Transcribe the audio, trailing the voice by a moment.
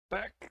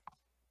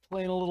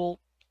playing a little.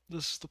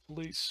 This is the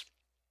police.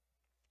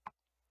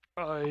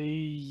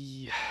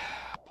 I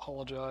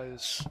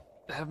apologize.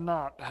 I have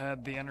not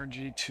had the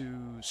energy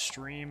to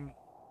stream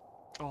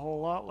a whole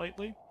lot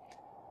lately.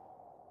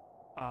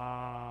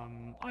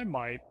 I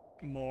might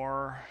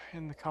more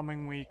in the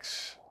coming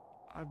weeks.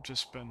 I've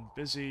just been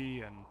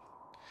busy and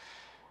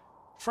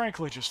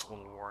frankly just a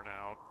little worn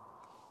out.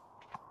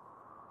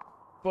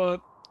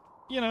 But,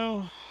 you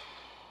know,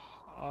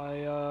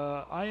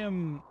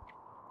 I'm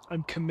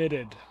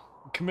committed.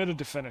 I'm committed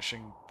to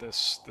finishing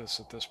this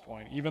at this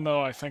point, even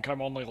though I think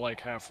I'm only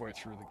like halfway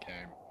through the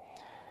game.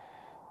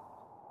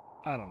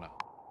 I don't know.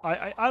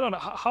 I don't know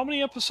how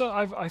many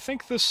episodes. I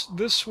think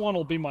this one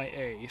will be my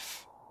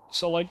 8th.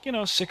 So like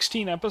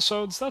 16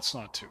 episodes. That's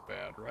not too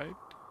bad, right?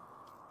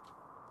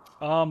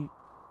 Um,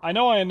 I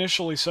know I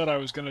initially said I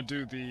was gonna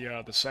do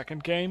the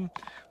second game,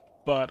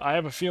 but I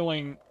have a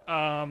feeling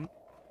I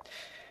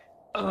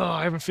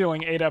have a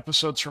feeling 8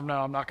 episodes from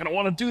now I'm not gonna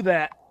want to do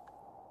that.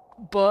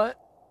 But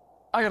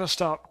I gotta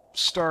stop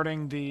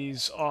starting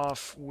these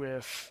off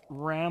with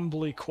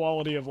rambly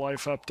quality of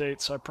life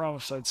updates. I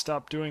promised I'd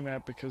stop doing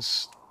that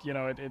because,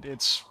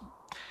 it's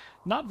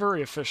not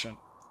very efficient,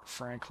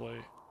 frankly,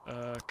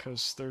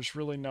 because there's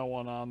really no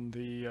one on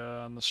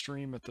the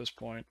stream at this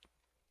point.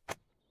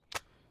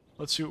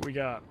 Let's see what we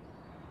got.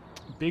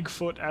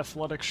 Bigfoot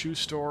Athletic Shoe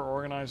Store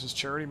organizes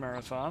charity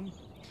marathon.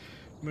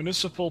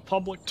 Municipal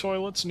public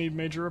toilets need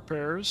major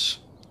repairs.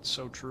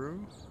 So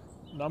true.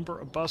 Number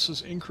of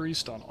buses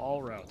increased on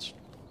all routes.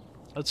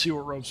 Let's see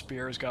what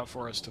Robespierre's got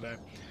for us today.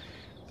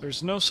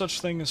 There's no such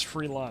thing as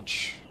free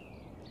lunch.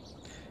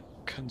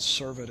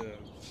 Conservative.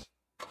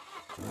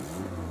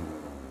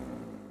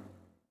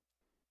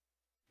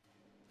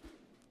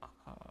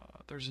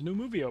 There's a new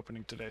movie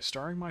opening today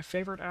starring my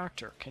favorite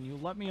actor. Can you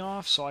let me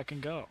off so I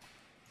can go?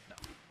 No.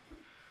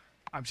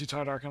 I'm too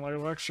tired. I can lay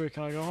lecture.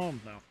 Can I go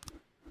home? No.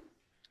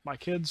 My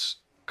kid's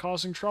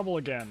causing trouble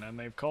again, and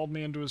they've called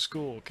me into his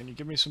school. Can you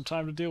give me some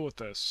time to deal with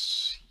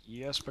this?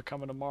 Yes, but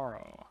coming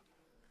tomorrow.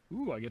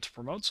 Ooh, I get to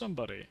promote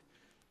somebody.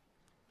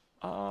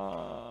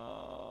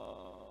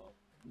 What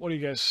do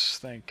you guys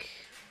think?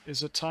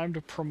 Is it time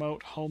to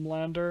promote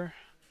Homelander?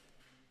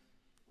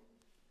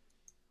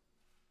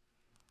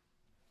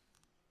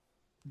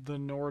 The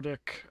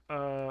Nordic,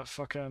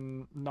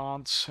 fucking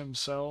nonce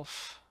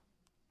himself?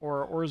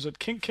 Or is it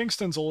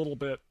Kingston's a little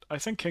bit... I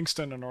think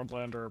Kingston and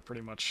Nordlander are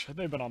pretty much...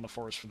 They've been on the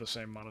force for the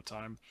same amount of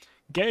time.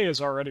 Gay has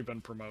already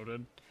been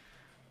promoted.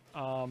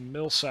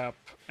 Millsap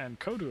and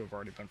Kodu have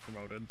already been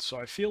promoted, so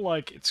I feel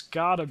like it's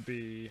gotta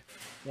be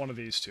one of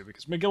these two,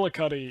 because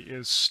McGillicuddy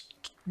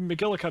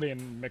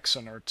and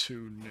Mixon are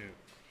too new.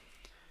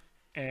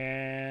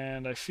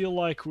 And I feel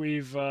like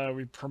we've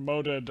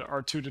promoted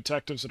our two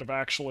detectives that have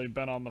actually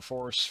been on the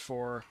force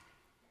for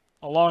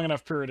a long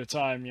enough period of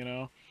time, you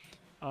know?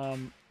 I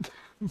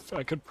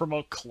could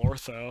promote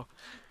Clortho.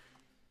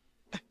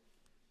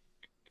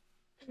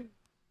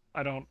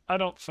 I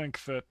don't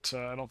think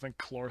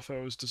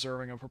Clortho is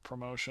deserving of a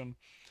promotion.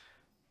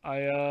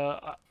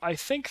 I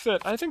think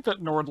that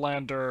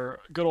Nordlander,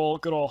 good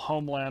old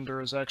Homelander,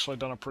 has actually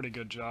done a pretty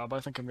good job.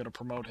 I think I'm gonna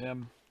promote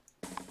him.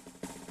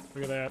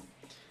 Look at that.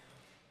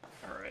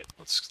 All right,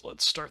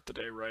 let's start the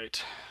day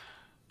right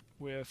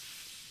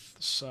with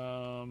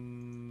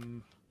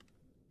some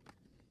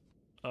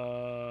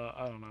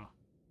I don't know.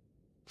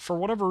 For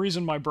whatever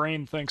reason, my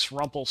brain thinks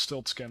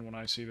Rumpelstiltskin when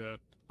I see that.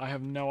 I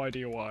have no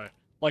idea why.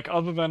 Like,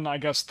 other than, I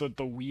guess,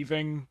 the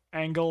weaving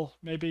angle,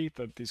 maybe?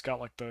 That he's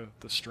got, like, the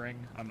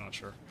string? I'm not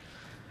sure.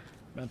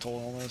 Mental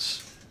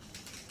illness.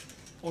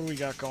 What do we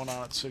got going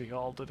on at City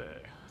Hall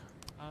today?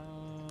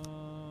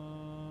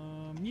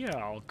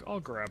 Yeah, I'll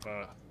grab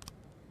a...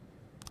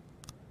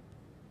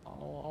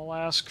 I'll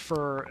ask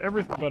for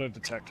everything but a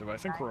detective. I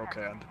think we're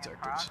okay on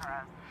detectives.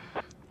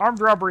 Armed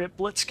robbery at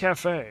Blitz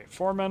Cafe.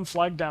 4 men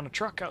flagged down a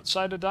truck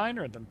outside a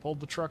diner, then pulled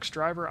the truck's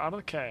driver out of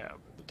the cab.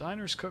 The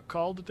diner's cook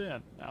called it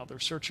in. Now they're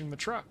searching the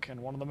truck,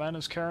 and one of the men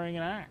is carrying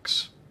an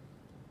axe.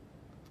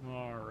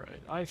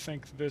 Alright, I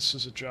think this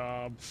is a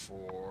job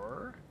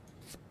for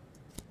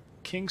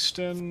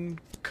Kingston,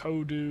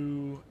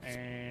 Kodu,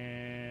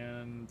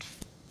 and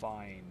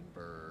Feinberg.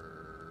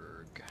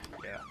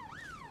 Yeah.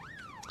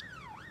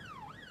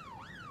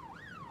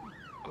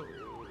 Oh.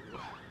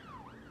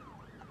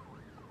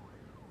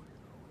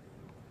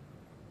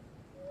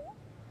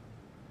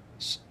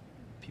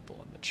 People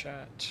in the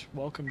chat.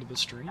 Welcome to the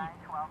stream.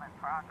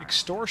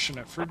 Extortion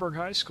at Freeburg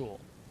High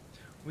School.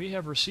 We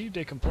have received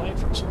a complaint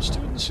from some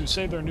students who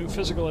say their new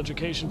physical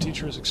education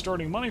teacher is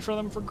extorting money from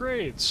them for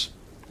grades.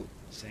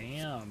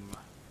 Damn.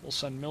 We'll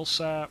send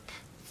Millsap,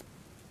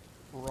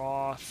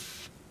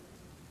 Roth,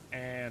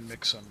 and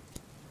Mixon.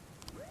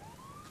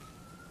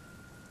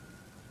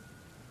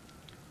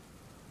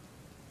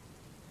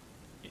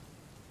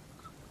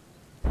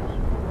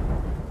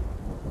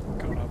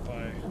 Going up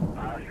by...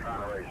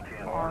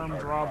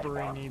 Armed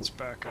robbery needs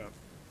backup.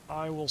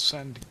 I will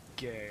send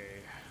Gay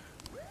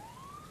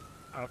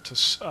out to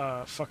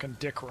fucking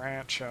Dick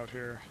Ranch out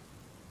here.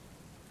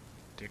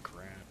 Dick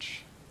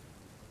Ranch.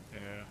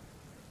 Yeah.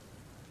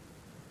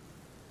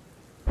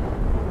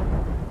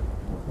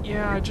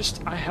 Yeah,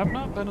 I have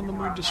not been in the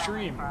mood to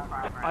stream.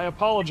 I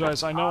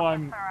apologize, I know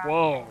I'm...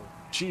 Whoa.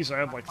 Jeez, I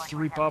had like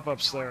 3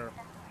 pop-ups there.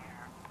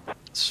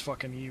 It's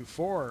fucking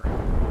EU4.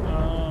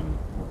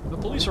 The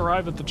police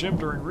arrive at the gym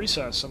during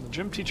recess, and the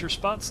gym teacher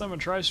spots them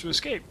and tries to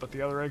escape, but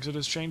the other exit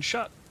is chained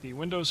shut. The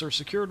windows are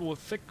secured with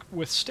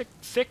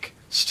thick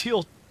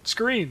steel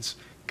screens.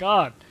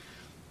 God,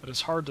 that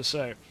is hard to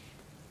say.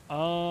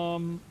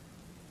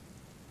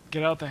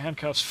 Get out the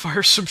handcuffs,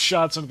 fire some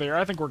shots into the air.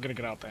 I think we're gonna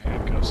get out the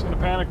handcuffs. In a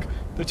panic,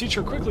 the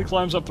teacher quickly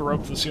climbs up the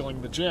rope to the ceiling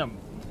of the gym.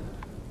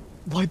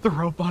 Light the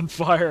rope on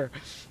fire.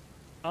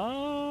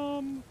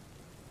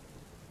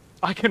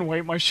 I can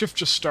wait, my shift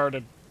just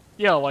started.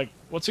 Yeah, like,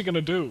 what's he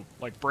gonna do?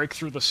 Like, break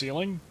through the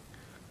ceiling?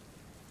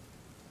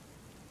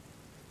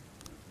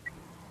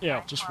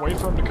 Yeah, just wait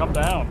for him to come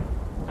down.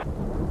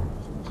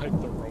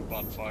 Light the rope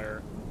on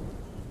fire.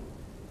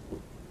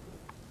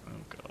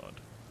 Oh god.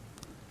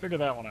 Figure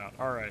that one out.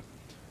 Alright.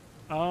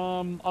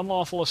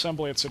 Unlawful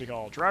assembly at City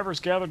Hall. Drivers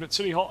gathered at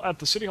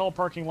the City Hall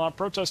parking lot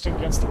protesting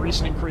against the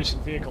recent increase in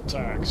vehicle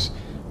tax.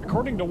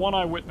 According to one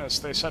eyewitness,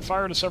 they set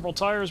fire to several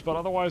tires, but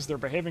otherwise they're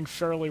behaving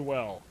fairly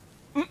well.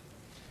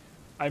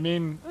 I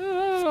mean,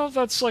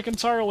 that's like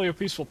entirely a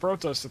peaceful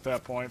protest at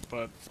that point,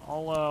 but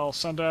I'll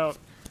send out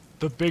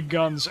the big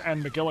guns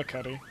and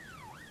McGillicuddy.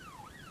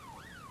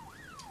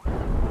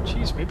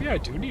 Jeez, maybe I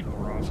do need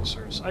more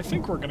officers. I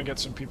think we're gonna get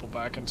some people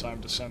back in time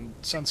to send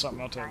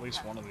something out to at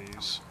least one of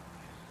these.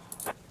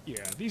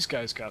 Yeah, these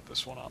guys got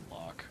this one on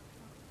lock.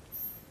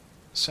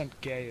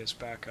 Sent Gay as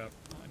backup.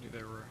 I knew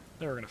they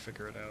were gonna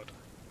figure it out.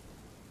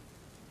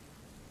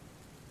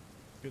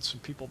 Get some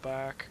people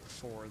back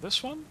for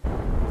this one.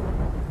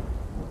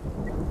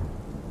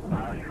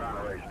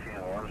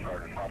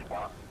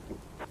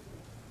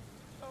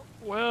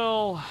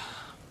 Well,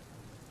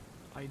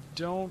 I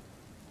don't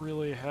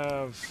really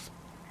have...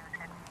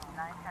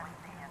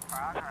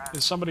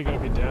 Is somebody gonna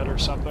be dead or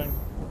something?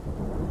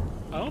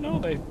 I don't know,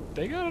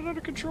 they got it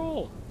under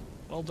control.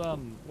 Well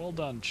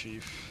done,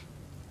 Chief.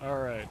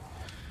 Alright.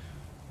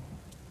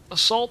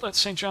 Assault at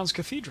St. John's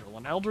Cathedral.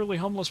 An elderly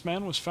homeless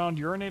man was found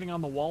urinating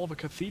on the wall of a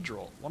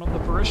cathedral. One of the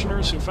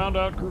parishioners who found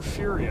out grew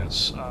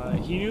furious.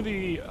 He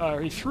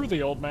threw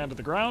the old man to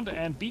the ground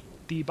and beat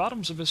the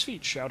bottoms of his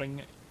feet,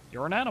 shouting,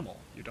 "You're an animal.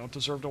 You don't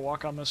deserve to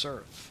walk on this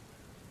earth."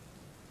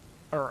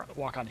 Or,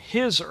 walk on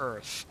his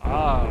earth.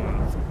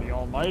 Ah, the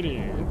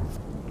Almighty.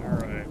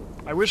 Alright.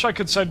 I wish I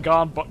could send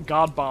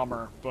God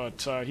Bomber,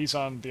 but he's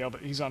on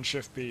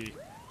Shift B.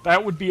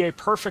 That would be a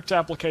perfect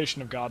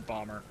application of God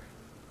Bomber.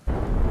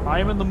 I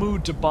am in the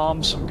mood to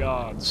bomb some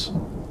gods.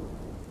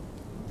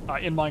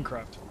 In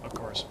Minecraft, of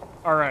course.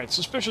 Alright,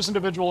 suspicious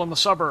individual in the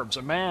suburbs.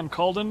 A man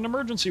called in an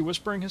emergency,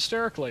 whispering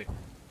hysterically.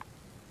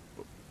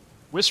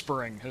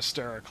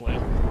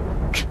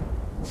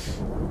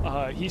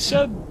 He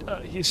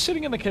said he's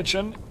sitting in the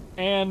kitchen,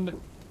 and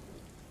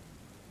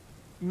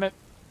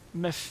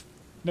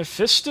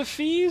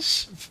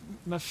Mephistopheles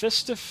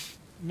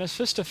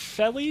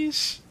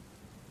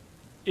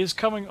is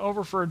coming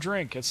over for a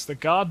drink. It's the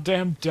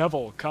goddamn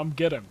devil. Come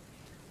get him.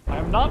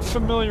 I'm not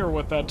familiar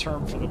with that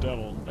term for the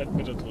devil,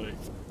 admittedly.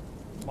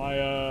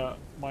 My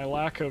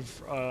lack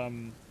of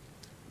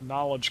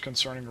knowledge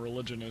concerning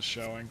religion is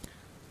showing.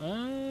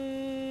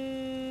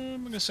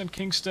 I'm gonna send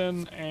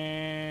Kingston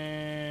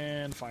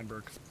and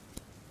Feinberg.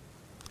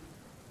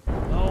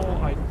 No,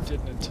 I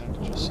didn't intend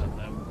to just send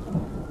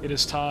them. It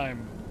is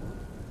time.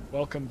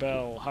 Welcome,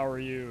 Bell. How are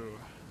you?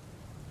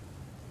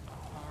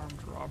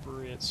 Armed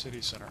robbery at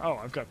City Center. Oh,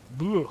 I've got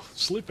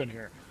sleep in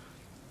here.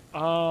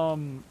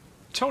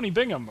 Tony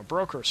Bingham, a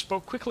broker,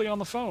 spoke quickly on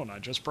the phone. I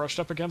just brushed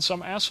up against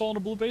some asshole in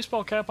a blue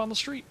baseball cap on the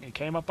street. He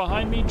came up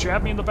behind me,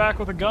 jabbed me in the back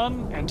with a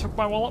gun, and took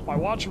my wallet, my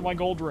watch, and my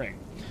gold ring.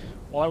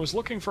 While I was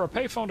looking for a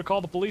payphone to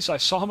call the police, I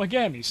saw him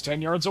again. He's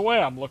 10 yards away.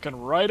 I'm looking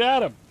right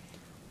at him.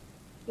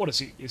 What is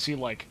he? Is he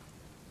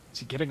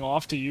getting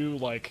off to you,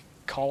 like,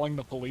 calling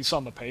the police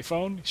on the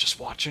payphone? He's just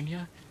watching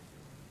you?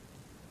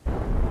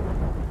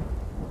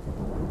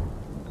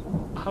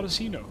 How does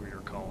he know who you're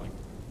calling?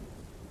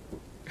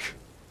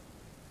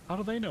 How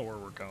do they know where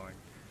we're going?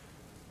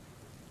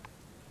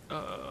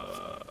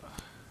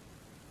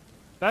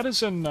 That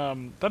is an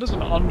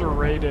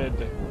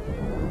underrated...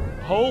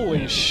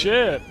 Holy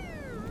shit!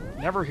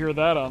 Never hear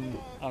that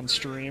on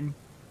stream.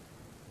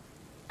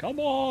 Come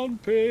on,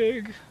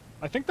 pig!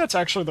 I think that's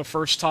actually the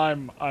first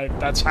time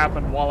that's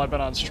happened while I've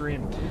been on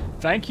stream.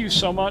 Thank you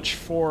so much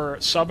for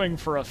subbing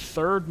for a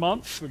 3rd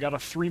month. We got a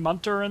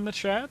 3-monther in the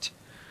chat.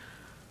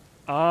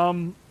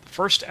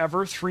 First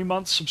ever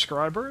 3-month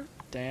subscriber.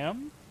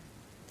 Damn.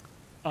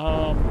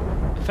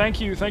 Thank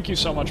you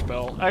so much,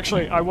 Bill.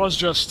 Actually,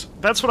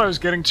 that's what I was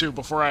getting to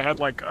before I had,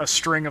 like, a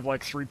string of,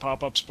 like, 3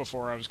 pop-ups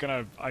before. I was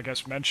gonna, I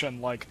guess, mention,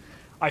 like,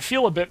 I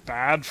feel a bit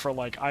bad for,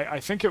 like, I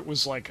think it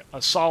was, like,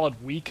 a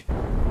solid week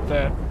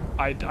that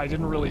I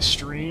didn't really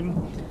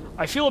stream.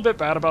 I feel a bit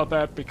bad about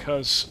that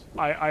because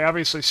I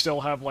obviously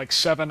still have, like,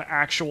 7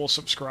 actual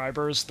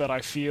subscribers that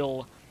I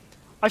feel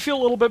a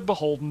little bit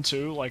beholden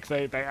to. Like,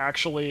 they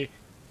actually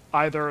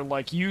either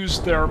like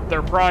used their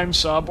Prime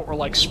sub or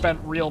like spent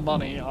real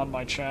money on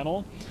my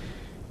channel,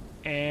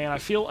 and I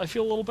feel a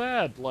little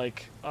bad.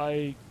 Like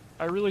I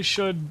really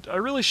should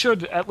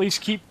at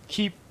least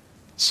keep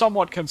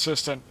somewhat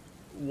consistent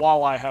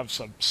while I have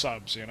some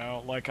subs, you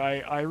know? Like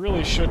I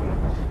really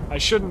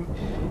shouldn't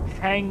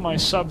hang my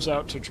subs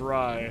out to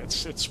dry.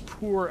 It's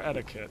poor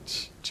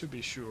etiquette, to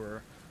be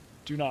sure.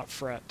 Do not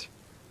fret.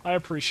 I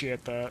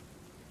appreciate that.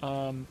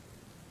 Don't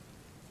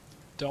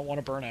want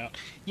to burn out.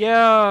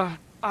 Yeah,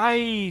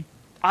 I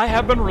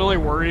have been really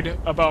worried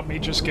about me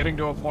just getting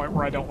to a point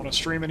where I don't want to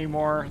stream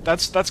anymore.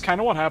 That's kind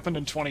of what happened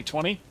in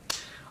 2020.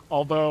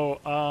 Although,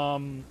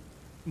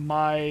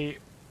 my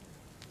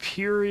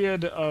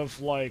period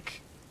of,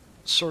 like,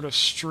 sort of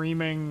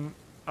streaming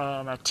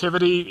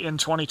activity in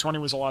 2020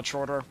 was a lot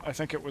shorter. I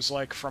think it was,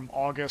 like, from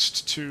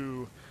August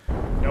to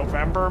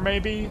November,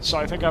 maybe? So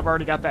I think I've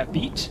already got that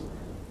beat.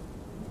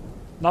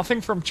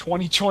 Nothing from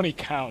 2020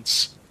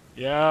 counts.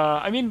 Yeah,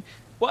 I mean,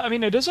 well, I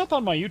mean, it is up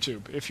on my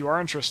YouTube, if you are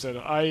interested.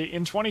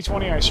 In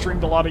 2020, I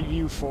streamed a lot of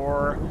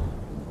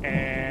EU4,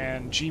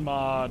 and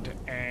Gmod,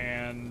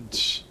 and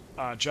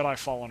Jedi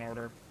Fallen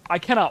Order. I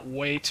cannot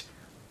wait.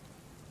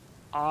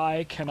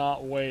 I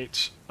cannot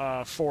wait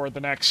for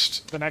the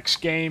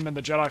next game in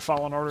the Jedi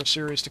Fallen Order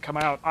series to come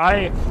out.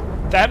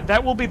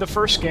 That will be the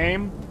first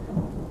game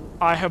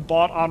I have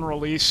bought on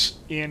release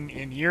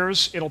in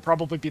years. It'll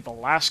probably be the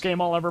last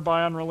game I'll ever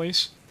buy on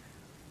release.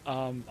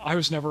 I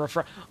was never a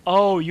friend.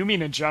 Oh, you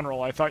mean in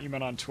general? I thought you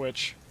meant on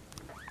Twitch.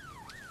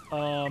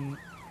 Yeah,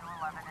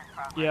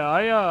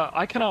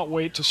 I cannot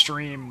wait to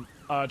stream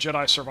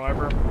Jedi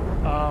Survivor.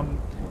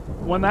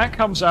 When that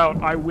comes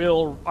out, I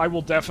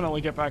will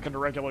definitely get back into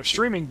regular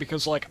streaming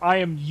because, like, I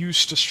am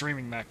used to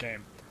streaming that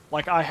game.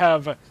 Like, I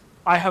have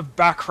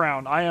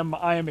background. I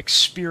am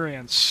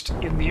experienced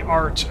in the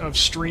art of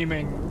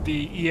streaming the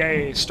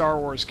EA Star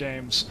Wars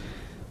games.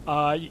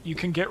 You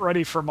can get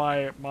ready for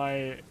my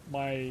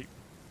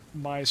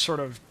sort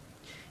of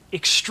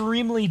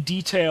extremely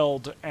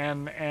detailed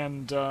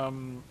and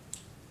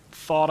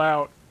thought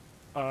out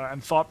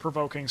and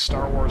thought-provoking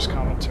Star Wars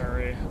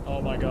commentary.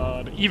 Oh my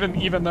god.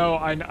 Even though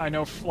I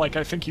know, like,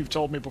 I think you've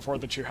told me before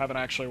that you haven't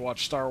actually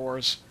watched Star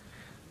Wars.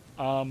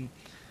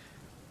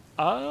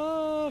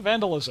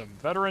 Vandalism.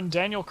 Veteran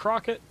Daniel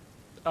Crockett.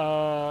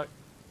 It's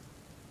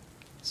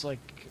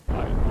like,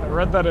 I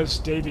read that as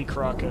Davy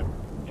Crockett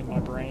in my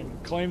brain.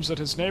 Claims that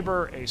his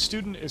neighbor, a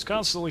student, is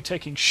constantly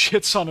taking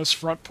shits on his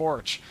front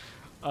porch.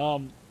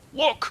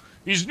 Look!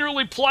 He's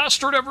nearly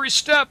plastered every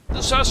step!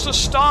 This has to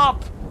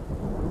stop!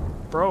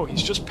 Bro,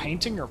 he's just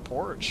painting your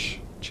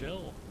porch.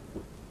 Chill.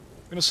 I'm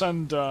gonna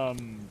send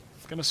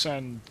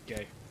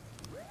gay.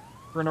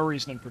 For no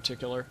reason in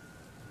particular.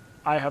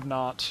 I have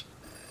not.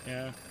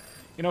 Yeah.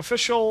 An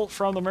official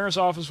from the mayor's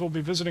office will be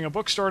visiting a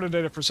bookstore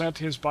today to present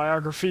his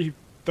biography,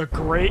 The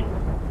Great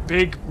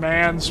Big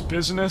Man's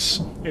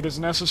Business. It is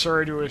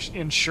necessary to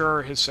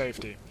ensure his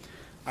safety.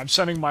 I'm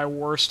sending my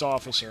worst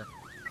officer.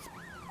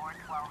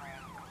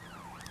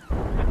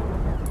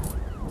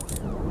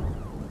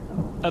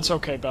 That's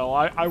okay, Belle.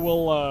 I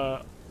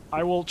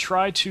will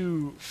try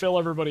to fill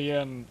everybody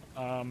in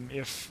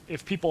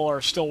if people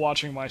are still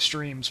watching my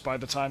streams by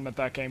the time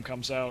that game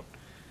comes out.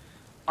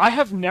 I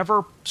have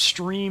never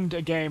streamed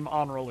a game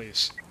on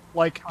release.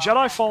 Like,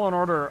 Jedi Fallen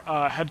Order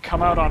had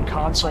come out on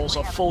consoles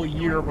a full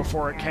year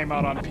before it came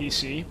out on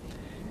PC,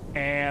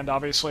 and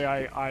obviously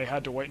I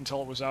had to wait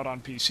until it was out on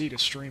PC to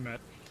stream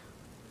it.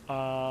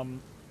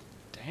 Damn,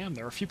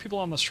 there are a few people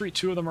on the street.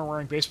 Two of them are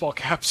wearing baseball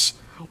caps.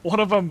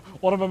 One of them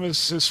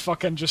is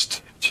fucking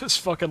just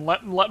fucking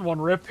letting one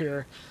rip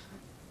here.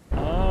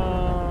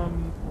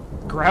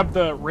 Grab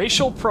the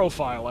racial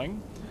profiling.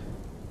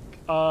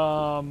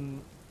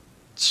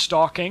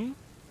 Stalking.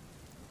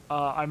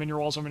 I'm in your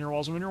walls, I'm in your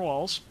walls, I'm in your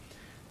walls.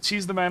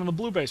 Seize the man in the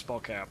blue baseball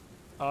cap.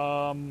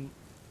 I don't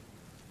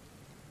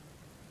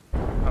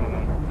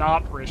know.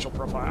 Not racial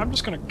profile. I'm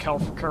just gonna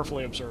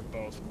carefully observe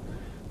both.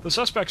 The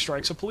suspect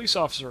strikes a police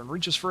officer and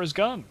reaches for his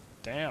gun.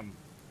 Damn.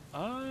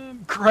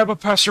 Grab a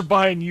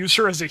passerby and use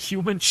her as a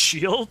human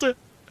shield?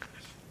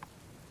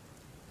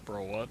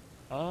 Bro, what?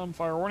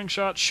 Fire a warning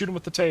shot, shoot him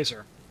with the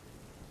taser.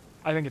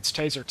 I think it's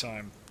taser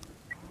time.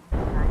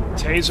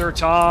 Taser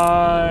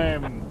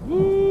time!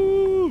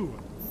 Woo!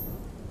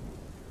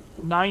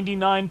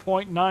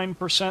 99.9%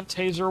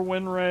 taser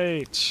win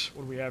rate.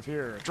 What do we have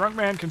here? A drunk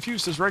man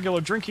confused his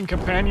regular drinking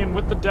companion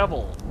with the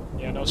devil.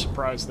 Yeah, no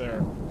surprise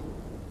there.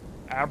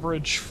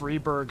 Average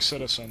Freeburg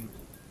citizen.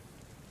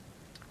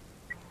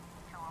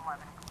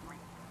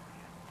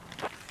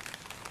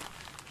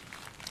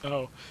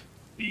 Oh,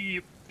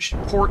 the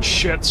porch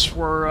shits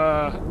were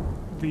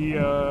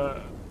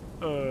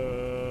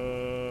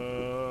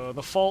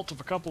the fault of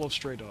a couple of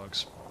stray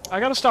dogs. I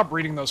gotta stop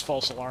reading those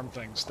false alarm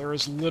things. There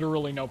is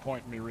literally no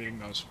point in me reading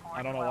those.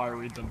 I don't know why I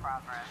read them.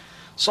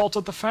 Assault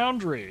at the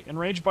foundry.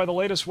 Enraged by the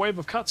latest wave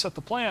of cuts at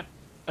the plant,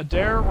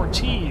 Adair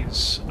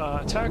Ortiz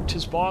attacked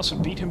his boss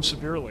and beat him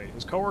severely.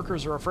 His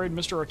coworkers are afraid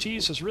Mr.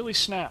 Ortiz has really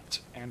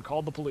snapped and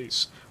called the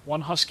police.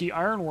 One husky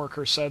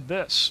ironworker said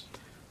this: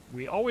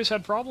 "We always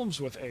had problems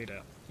with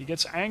Ada. He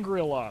gets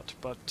angry a lot,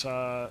 but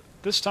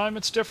this time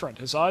it's different.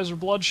 His eyes are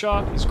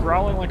bloodshot, he's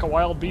growling like a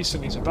wild beast,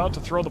 and he's about to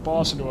throw the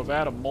boss into a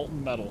vat of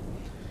molten metal.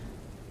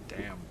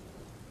 Damn.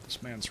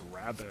 This man's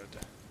rabid.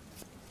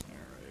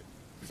 Alright,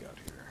 what we got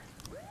here?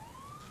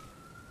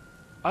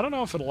 I don't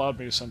know if it allowed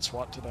me to send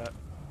SWAT to that.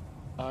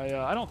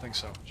 I don't think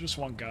so. Just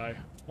one guy.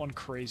 One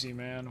crazy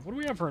man. What do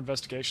we have for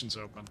investigations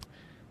open?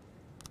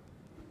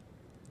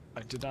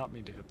 I did not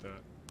mean to hit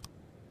that.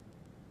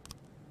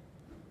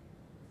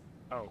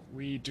 Oh,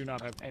 we do not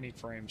have any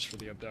frames for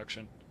the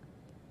abduction.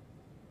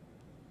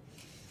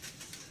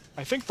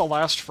 I think the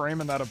last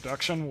frame in that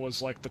abduction was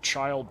like the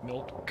child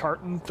milk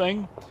carton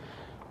thing.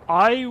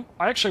 I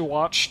actually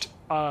watched,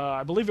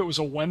 I believe it was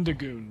a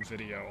Wendigoon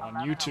video on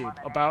YouTube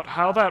about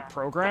how that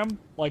program,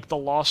 like the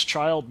Lost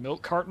Child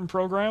milk carton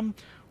program,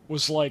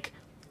 was like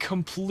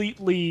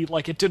completely,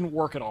 like it didn't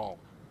work at all.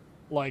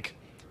 Like,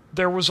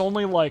 there was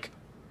only like,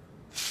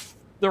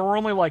 there were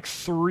only like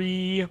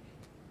 3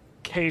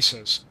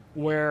 cases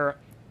where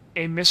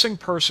a missing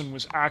person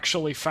was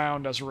actually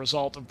found as a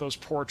result of those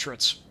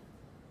portraits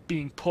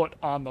being put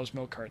on those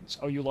milk cartons.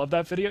 Oh, you love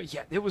that video?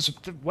 Yeah, it was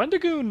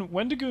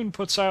Wendigoon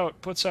puts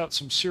out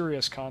some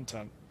serious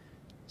content.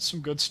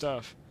 Some good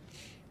stuff.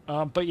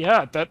 But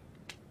yeah, that,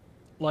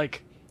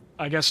 like,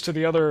 I guess to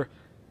the other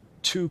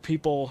 2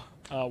 people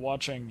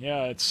watching,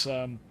 yeah, it's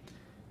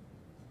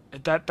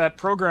that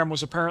program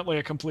was apparently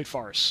a complete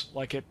farce.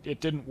 Like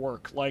it didn't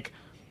work. Like,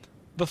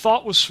 the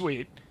thought was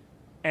sweet,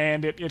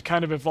 and it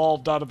kind of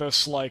evolved out of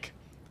this, like,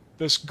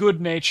 this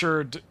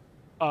good-natured,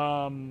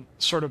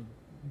 sort of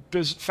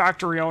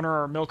factory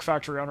owner or milk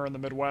factory owner in the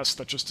Midwest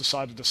that just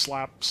decided to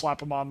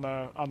slap him on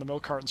the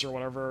milk cartons or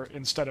whatever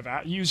instead of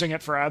using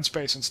it for ad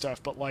space and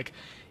stuff. But, like,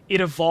 it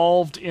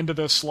evolved into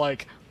this,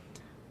 like,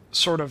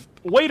 sort of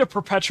way to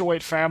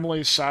perpetuate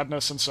families'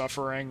 sadness and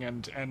suffering,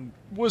 and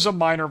was a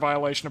minor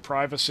violation of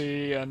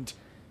privacy, and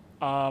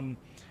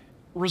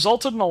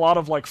resulted in a lot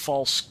of, like,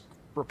 false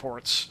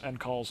reports and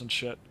calls and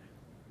shit.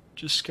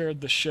 Just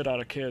scared the shit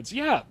out of kids.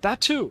 Yeah, that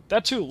too.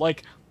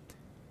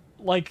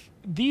 Like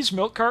these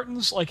milk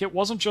cartons, like, it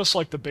wasn't just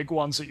like the big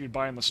ones that you'd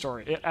buy in the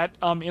store.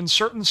 In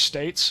certain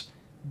states,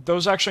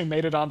 those actually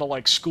made it onto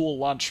like school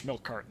lunch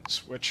milk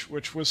cartons,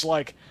 which was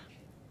like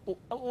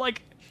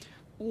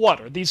what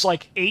are these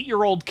like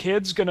 8-year-old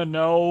kids gonna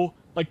know,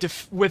 like,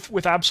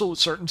 with absolute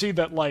certainty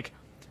that, like,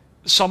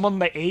 someone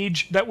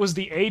that was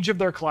the age of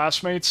their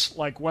classmates,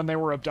 like, when they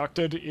were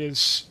abducted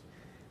is,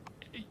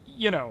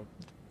 you know,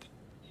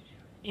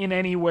 in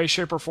any way,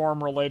 shape, or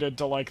form related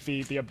to, like,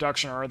 the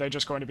abduction, or are they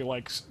just going to be,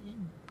 like,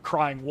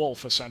 crying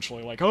wolf,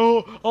 essentially? Like,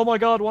 oh my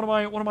god, one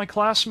of my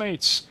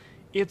classmates,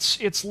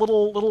 it's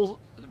little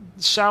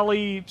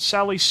Sally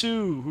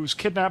Sue, who's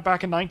kidnapped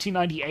back in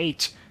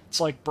 1998.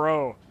 It's like,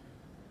 bro,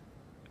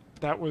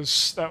 that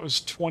was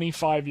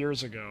 25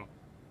 years ago.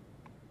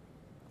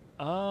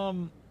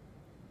 Well,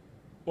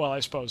 I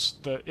suppose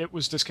it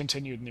was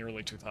discontinued in the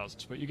early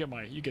 2000s, but you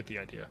get the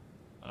idea.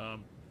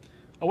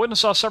 A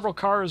witness saw several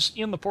cars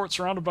in the port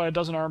surrounded by a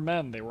dozen armed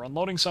men. They were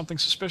unloading something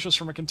suspicious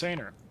from a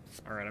container.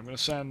 Alright, I'm going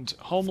to send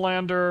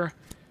Homelander,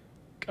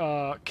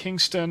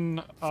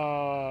 Kingston,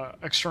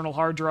 external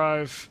hard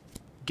drive,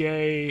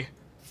 Gay,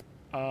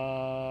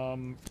 Kodu.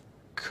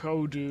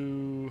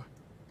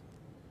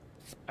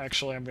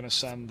 Actually, I'm going to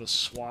send the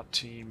SWAT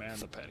team and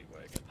the paddy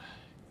wagon.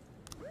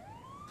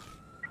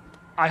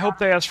 I hope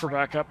they ask for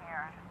backup.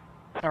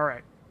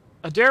 Alright.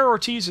 Adair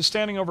Ortiz is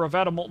standing over a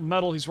vat of molten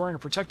metal. He's wearing a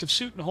protective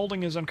suit and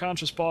holding his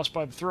unconscious boss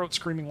by the throat,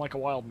 screaming like a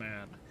wild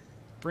man.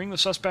 Bring the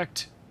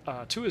suspect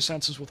to his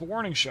senses with a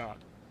warning shot.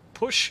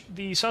 Push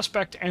the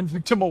suspect and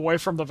victim away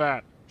from the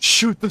vat.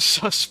 Shoot the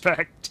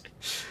suspect.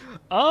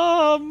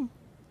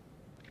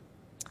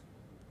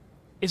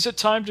 Is it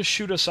time to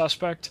shoot a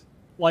suspect?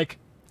 Like,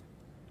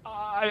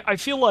 I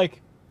feel like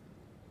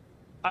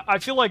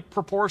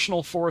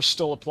proportional force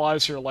still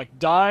applies here. Like,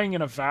 dying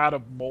in a vat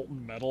of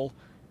molten metal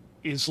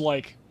is,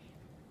 like,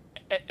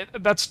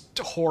 that's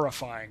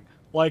horrifying.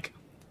 Like,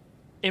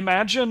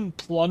 imagine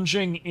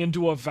plunging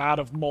into a vat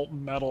of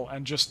molten metal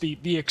and just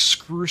the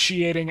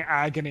excruciating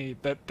agony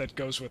that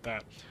goes with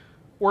that.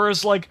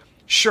 Whereas, like,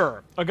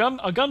 sure, a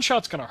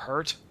gunshot's gonna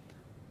hurt,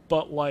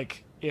 but,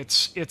 like,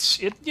 it's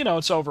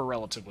over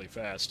relatively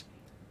fast.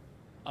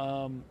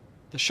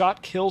 The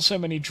shot kills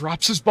him and he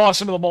drops his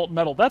boss into the molten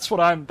metal. That's what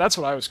I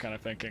was kind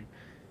of thinking.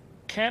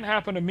 Can't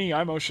happen to me.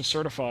 I'm OSHA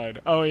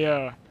certified. Oh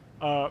yeah.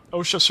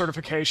 OSHA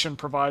certification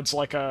provides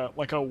like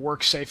a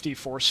work safety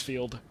force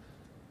field.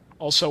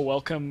 Also,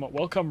 welcome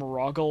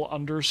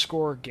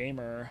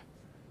Roggle_gamer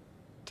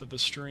to the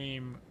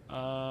stream.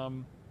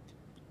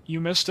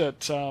 You missed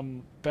it.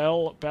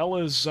 Bell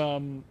is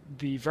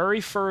the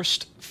very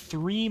first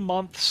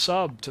 3-month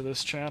sub to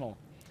this channel.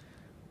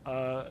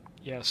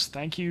 Yes,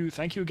 thank you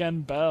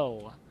again,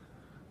 Bell.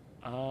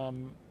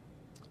 I'm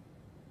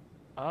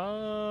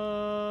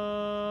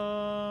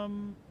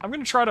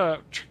gonna try the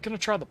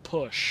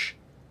push.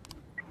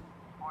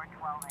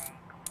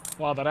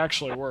 Wow, that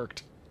actually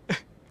worked.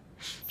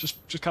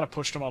 just kind of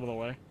pushed him out of the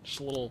way. Just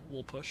a little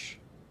push.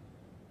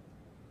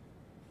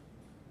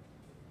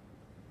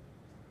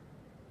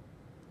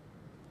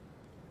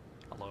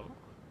 Hello?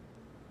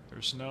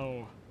 There's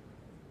no...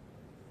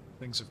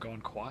 Things have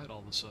gone quiet all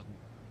of a sudden.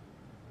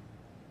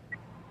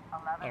 Oh,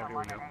 here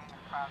we go.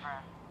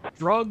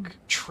 Drug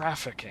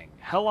trafficking.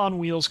 Hell on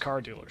Wheels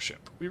car dealership.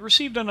 We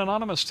received an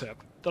anonymous tip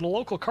that a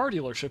local car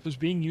dealership is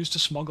being used to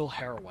smuggle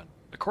heroin.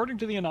 According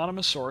to the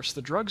anonymous source,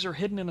 the drugs are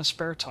hidden in a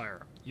spare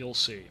tire. You'll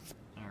see.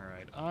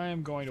 Alright, I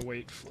am going to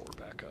wait for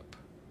backup,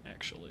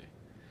 actually.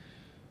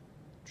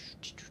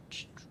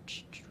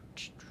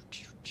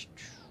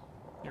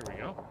 Here we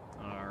go.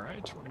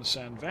 Alright, we're going to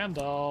send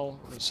Vandal,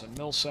 we're going to send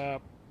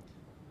Millsap,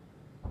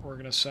 we're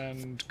going to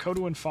send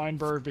Kodu and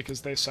Feinberg because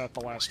they sat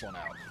the last one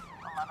out.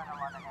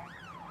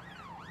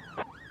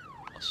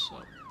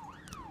 So,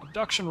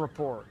 abduction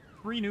report.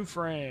 3 new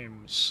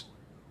frames.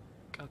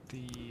 Got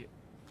the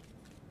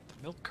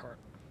milk cart.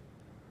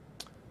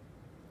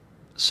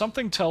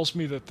 Something tells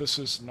me that this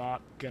is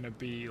not going to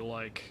be,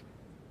 like,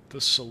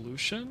 the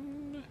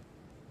solution?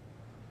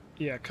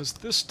 Yeah, because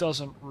this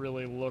doesn't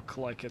really look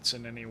like it's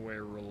in any way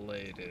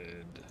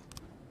related.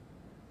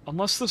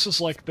 Unless this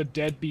is, like, the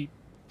deadbeat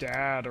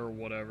dad or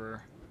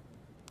whatever.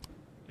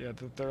 Yeah,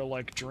 that they're,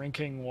 like,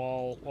 drinking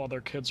while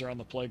their kids are on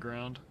the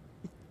playground.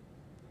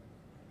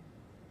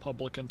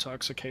 Public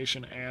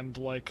intoxication and,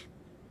 like,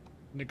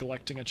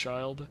 neglecting a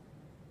child.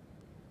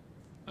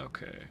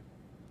 Okay.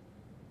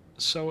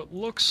 So it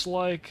looks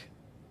like...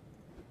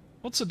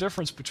 What's the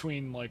difference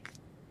between, like...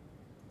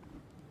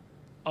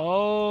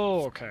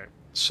 Oh, okay.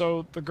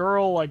 So the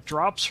girl, like,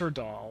 drops her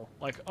doll.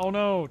 Like, oh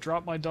no,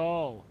 drop my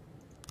doll.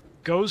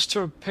 Goes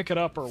to pick it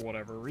up or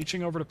whatever,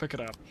 reaching over to pick it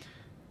up.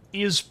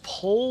 Is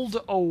pulled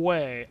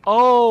away.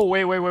 Oh,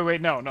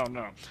 wait,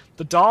 no.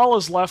 The doll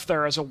is left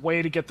there as a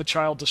way to get the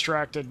child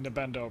distracted and to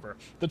bend over.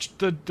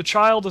 The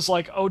child is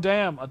like, oh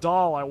damn, a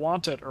doll, I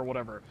want it, or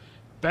whatever.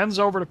 Bends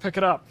over to pick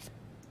it up.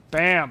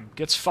 Bam,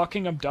 gets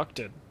fucking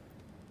abducted.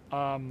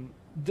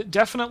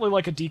 Definitely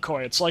like a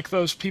decoy. It's like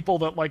those people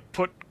that, like,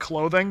 put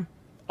clothing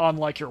on,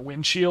 like, your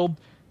windshield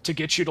to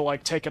get you to,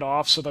 like, take it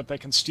off so that they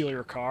can steal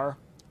your car,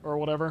 or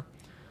whatever.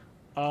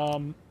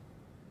 The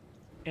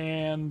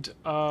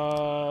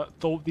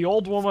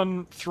old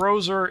woman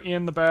throws her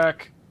in the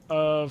back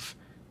of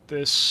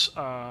this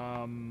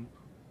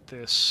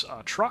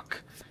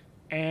truck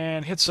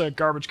and hits a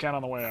garbage can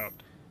on the way out.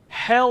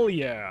 Hell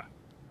yeah.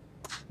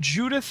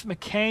 Judith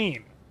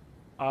McCain.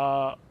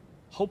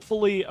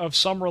 Hopefully of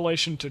some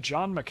relation to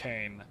John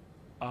McCain.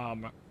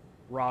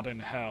 Rot in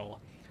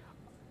hell.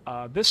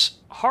 This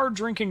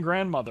hard-drinking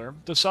grandmother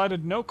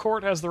decided no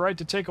court has the right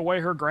to take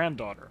away her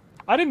granddaughter.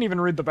 I didn't even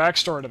read the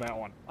backstory to that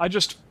one. I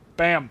just...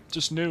 Bam.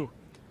 Just knew.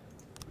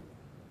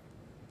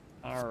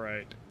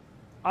 Alright.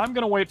 I'm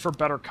gonna wait for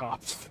better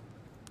cops.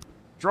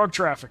 Drug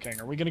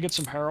trafficking. Are we gonna get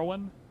some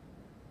heroin?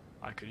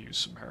 I could use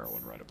some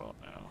heroin right about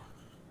now.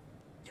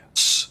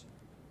 Yes!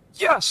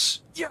 Yes!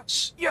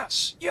 Yes!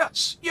 Yes!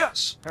 Yes!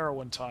 Yes!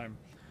 Heroin time.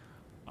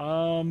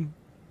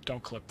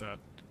 Don't clip that.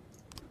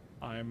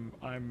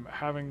 I'm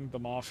having the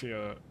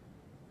mafia...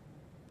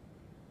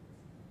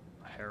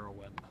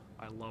 Heroin.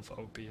 I love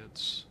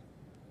opiates.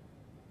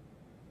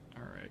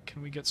 Alright,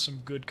 can we get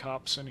some good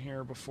cops in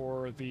here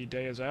before the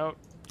day is out?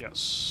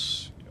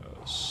 Yes.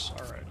 Yes.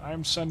 Alright,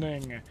 I'm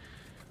sending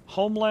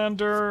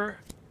Homelander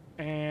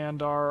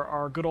and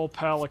our good old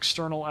pal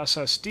External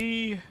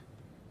SSD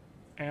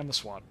and the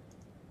SWAT.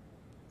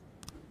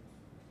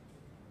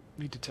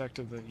 Lead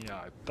detective,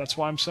 yeah, that's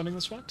why I'm sending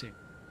the SWAT team.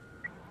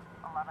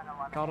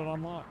 Got it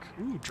on lock.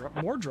 Ooh,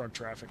 more drug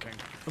trafficking.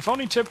 The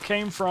phony tip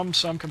came from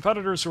some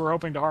competitors who were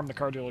hoping to harm the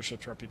car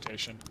dealership's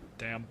reputation.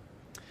 Damn.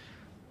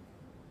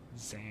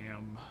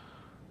 Zam.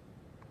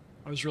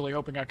 I was really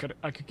hoping I could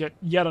get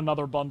yet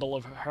another bundle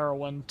of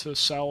heroin to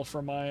sell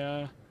for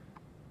my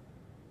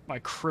my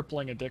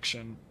crippling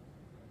addiction.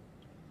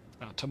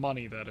 To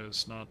money, that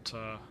is, not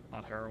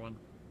heroin.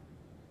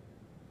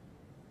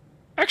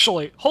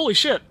 Actually, holy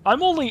shit!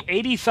 I'm only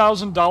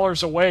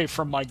 $80,000 away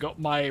from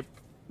my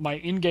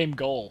in-game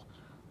goal.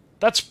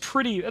 That's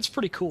pretty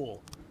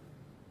cool.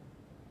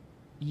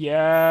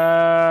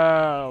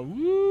 Yeah,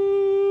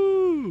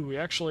 woo! We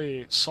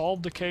actually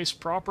solved the case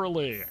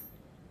properly.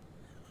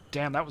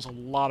 Damn, that was a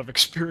lot of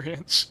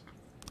experience.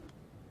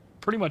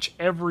 Pretty much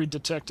every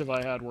detective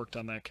I had worked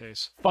on that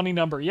case. Funny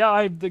number.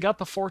 Yeah, they got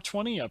the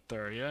 420 up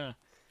there, yeah.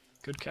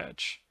 Good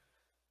catch.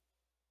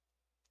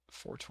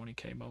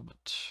 420k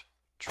moment.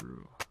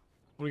 True. What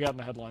do we got in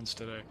the headlines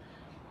today?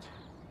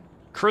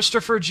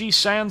 Christopher G.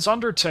 Sands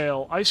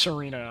Undertale Ice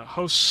Arena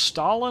hosts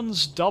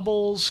Stalin's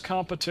doubles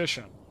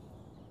competition.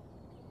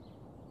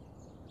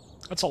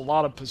 That's a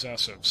lot of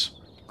possessives.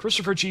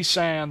 Christopher G.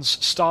 Sands,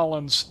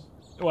 Stalin's...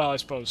 Well, I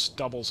suppose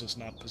doubles is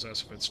not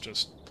possessive, it's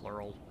just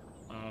plural.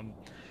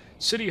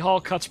 City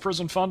Hall cuts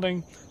prison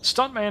funding.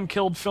 Stuntman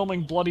killed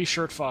filming Bloody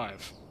Shirt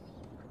 5.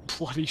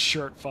 Bloody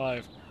Shirt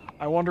 5.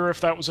 I wonder if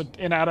that was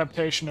an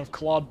adaptation of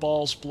Claude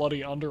Ball's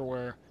Bloody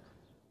Underwear.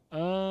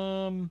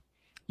 You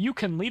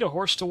can lead a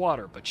horse to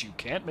water, but you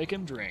can't make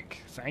him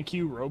drink. Thank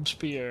you,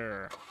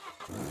 Robespierre.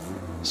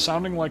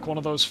 Sounding like one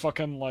of those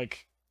fucking,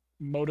 like,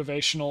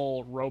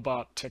 motivational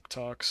robot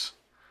TikToks.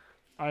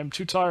 I'm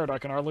too tired, I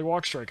can hardly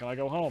walk straight. Can I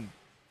go home?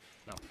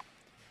 No.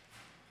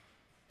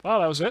 Well,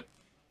 that was it.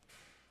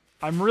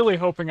 I'm really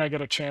hoping I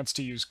get a chance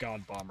to use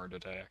God Bomber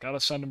today. I gotta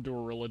send him to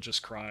a religious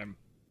crime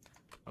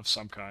of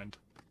some kind.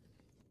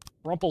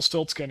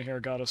 Rumpelstiltskin here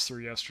got us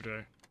through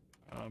yesterday.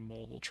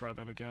 We'll try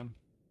that again.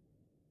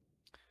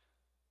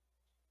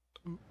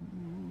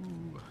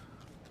 Ooh.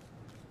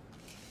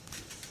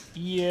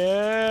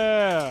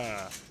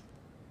 Yeah!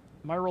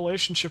 My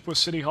relationship with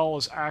City Hall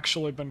has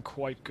actually been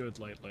quite good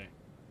lately.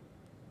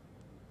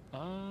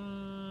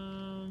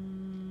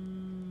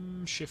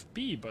 Shift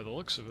B by the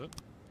looks of it.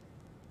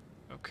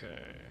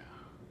 Okay.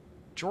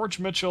 George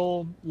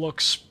Mitchell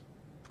looks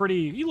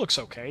pretty... He looks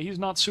okay. He's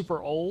not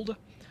super old.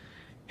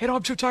 Hey, no,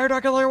 I'm too tired.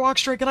 I can let her walk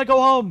straight. Can I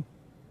go home?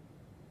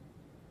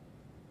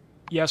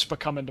 Yes, but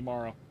come in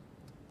tomorrow.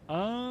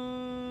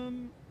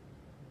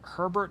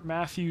 Herbert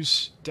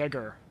Matthews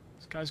Degger.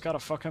 This guy's got a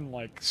fucking,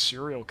 like,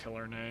 serial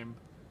killer name.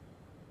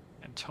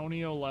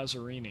 Antonio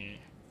Lazzarini,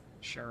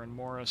 Sharon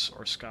Morris,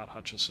 or Scott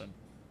Hutchison.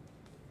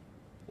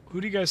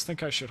 Who do you guys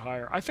think I should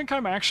hire? I think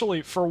I'm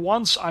actually, for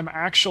once, I'm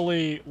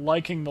actually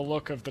liking the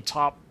look of the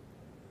top,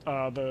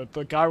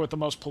 the guy with the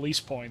most police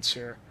points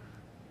here.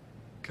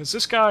 Because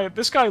this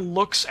guy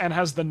looks and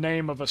has the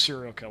name of a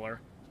serial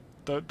killer.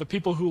 The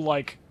people who,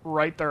 like,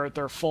 write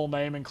their full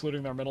name,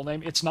 including their middle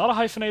name, it's not a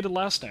hyphenated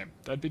last name.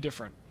 That'd be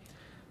different.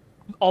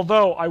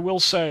 Although, I will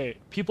say,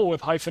 people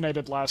with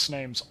hyphenated last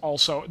names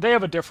also, they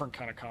have a different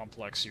kind of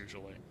complex,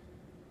 usually.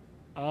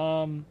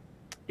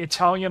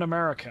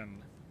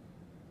 Italian-American.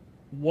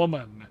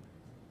 Woman.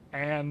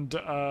 And,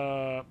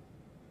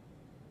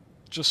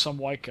 just some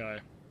white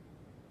guy.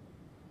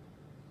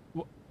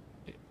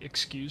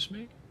 Excuse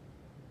me?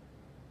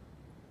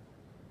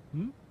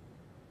 Hmm?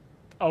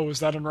 Oh, is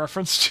that in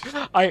reference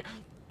to...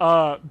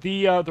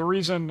 the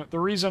reason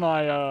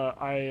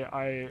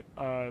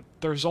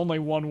there's only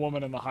one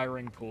woman in the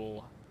hiring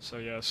pool, so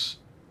yes,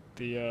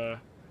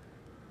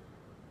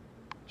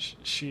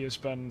 she has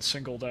been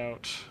singled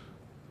out.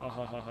 Ha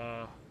ha ha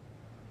ha.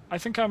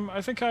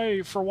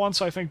 For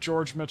once, I think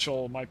George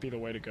Mitchell might be the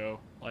way to go.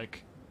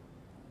 Like,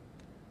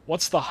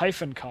 what's the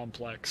hyphen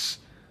complex?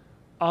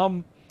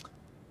 Oh,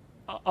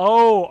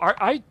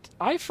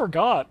 I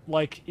forgot.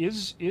 Like,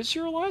 is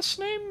your last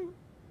name...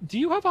 Do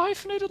you have a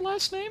hyphenated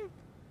last name?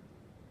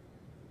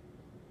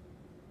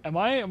 Am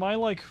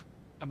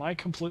I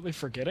completely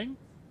forgetting?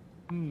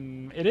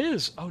 It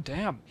is. Oh,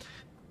 damn.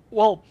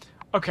 Well,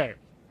 okay.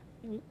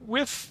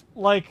 With,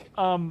 like,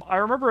 I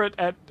remember it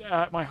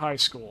at my high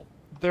school.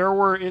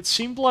 It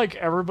seemed like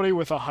everybody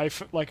with a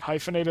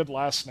hyphenated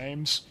last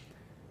names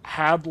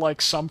had,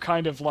 like, some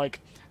kind of, like,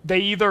 they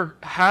either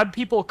had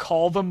people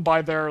call them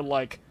by their,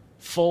 like,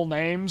 full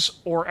names,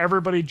 or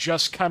everybody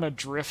just kind of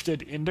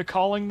drifted into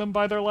calling them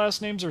by their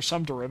last names or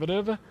some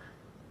derivative.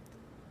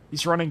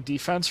 He's running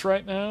defense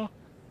right now.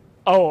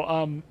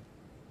 Oh,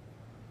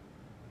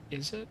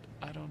 is it?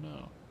 I don't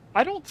know.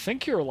 I don't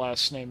think your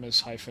last name is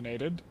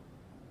hyphenated.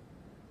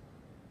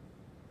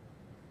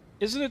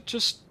 Isn't it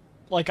just,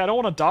 like, I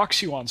don't want to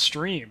dox you on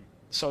stream,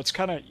 so it's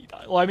kind of,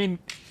 well, I mean,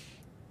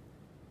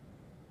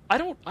 I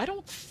don't,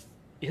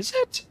 is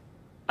it?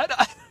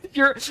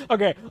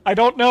 Okay, I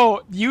don't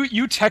know.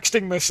 You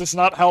texting this is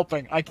not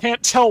helping. I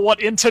can't tell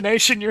what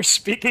intonation you're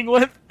speaking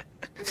with.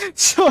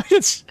 So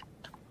it's...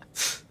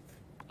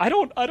 I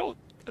don't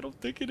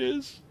think it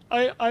is.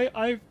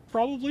 I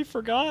probably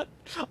forgot.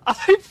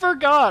 I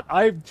forgot.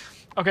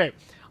 Okay,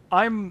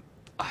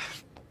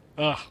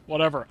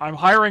 whatever. I'm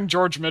hiring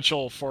George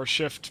Mitchell for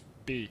Shift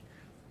B.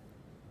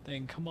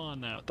 Come on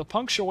now. The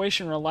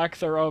punctuation or lack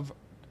thereof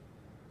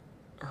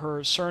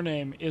her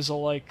surname is a,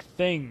 like,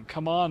 thing.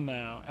 Come on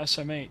now.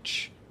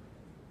 SMH.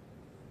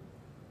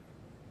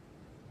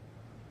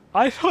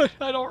 I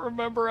don't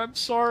remember. I'm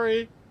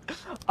sorry.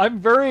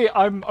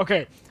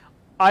 Okay.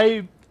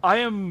 I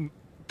am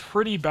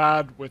pretty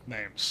bad with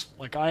names.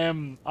 Like, I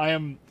am...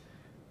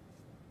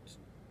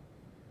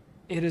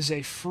 It is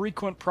a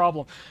frequent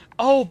problem.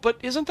 Oh, but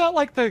isn't that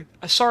like the...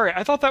 Sorry,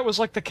 I thought that was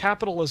like the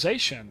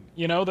capitalization.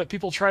 You know, that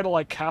people try to,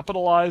 like,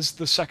 capitalize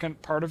the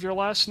second part of your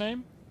last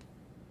name?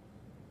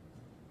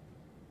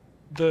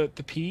 The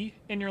P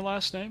in your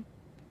last name?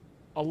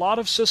 A lot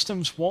of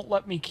systems won't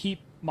let me keep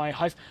my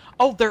hyphen...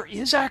 Oh, there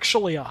is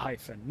actually a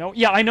hyphen. No,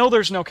 yeah, I know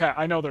there's no cap.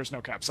 I know there's no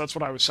caps. That's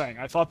what I was saying.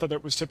 I thought that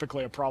it was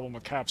typically a problem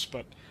with caps,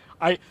 but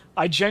I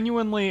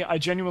genuinely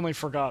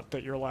forgot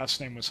that your last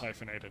name was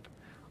hyphenated.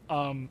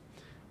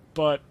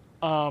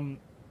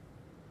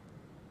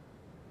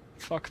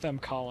 Fuck them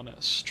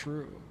colonists.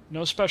 True.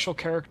 No special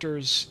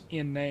characters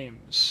in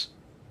names.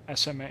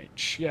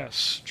 SMH.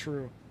 Yes,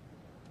 true.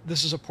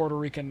 This is a Puerto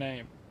Rican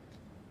name.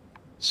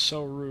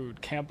 So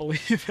rude. Can't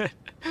believe it.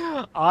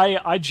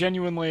 I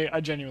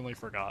genuinely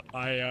forgot.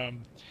 I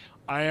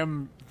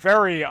am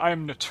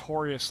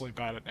notoriously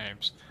bad at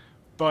names.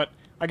 But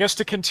I guess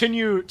to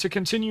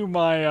continue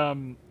my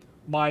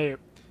my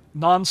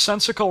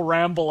nonsensical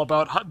ramble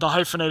about the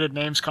hyphenated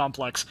names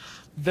complex,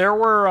 there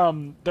were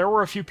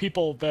a few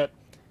people that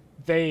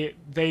they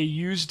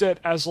used it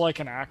as like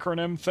an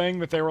acronym thing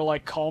that they were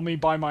like, call me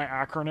by my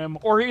acronym,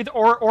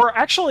 or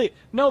actually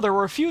no, there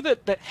were a few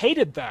that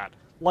hated that.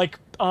 Like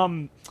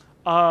Rogel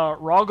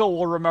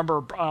will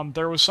remember,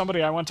 there was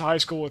somebody I went to high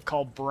school with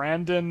called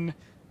Brandon,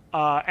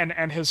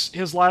 and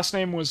his last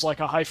name was like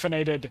a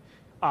hyphenated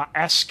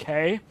SK,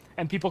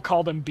 and people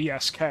called him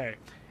BSK,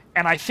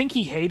 and I think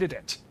he hated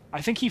it.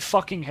 I think he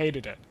fucking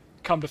hated it.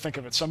 Come to think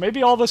of it, so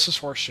maybe all this is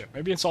horseshit.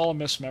 Maybe it's all a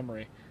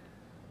mismemory.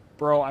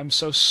 Bro, I'm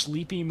so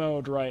sleepy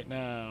mode right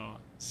now.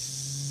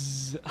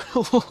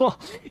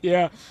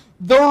 Yeah,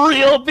 the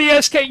real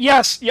BSK.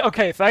 Yes. Yeah,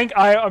 okay.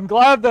 I'm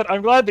glad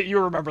that you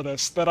remember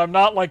this. That I'm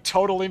not like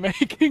totally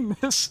making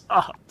this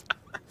up.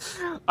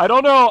 I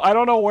don't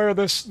know where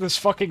this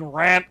fucking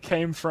rant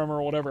came from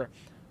or whatever.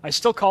 I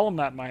still call him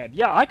that in my head.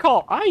 Yeah, I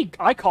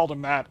called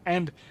him that,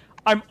 and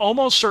I'm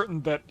almost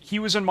certain that he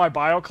was in my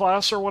bio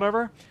class or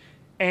whatever.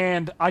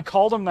 And I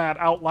called him that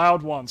out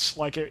loud once.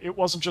 Like, it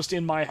wasn't just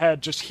in my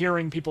head, just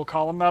hearing people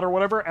call him that or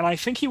whatever. And I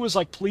think he was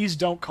like, please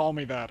don't call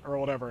me that or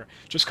whatever.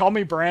 Just call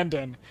me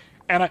Brandon.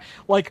 And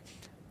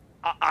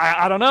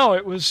I don't know.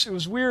 It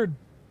was weird.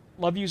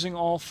 Love using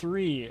all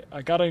three.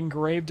 I got it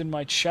engraved in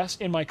my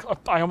chest,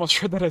 I almost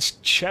heard that as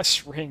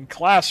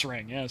class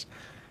ring, yes.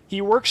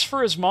 He works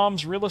for his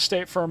mom's real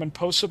estate firm and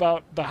posts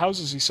about the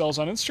houses he sells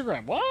on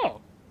Instagram. Wow.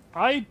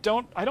 I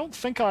don't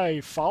think I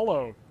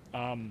follow,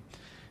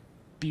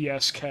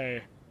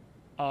 BSK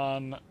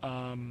on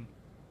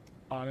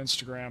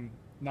Instagram.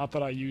 Not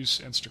that I use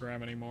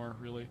Instagram anymore,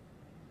 really.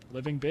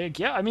 Living big.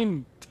 Yeah, I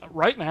mean,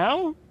 right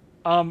now,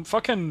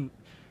 fucking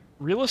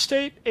real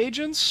estate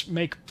agents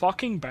make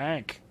fucking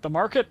bank. The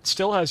market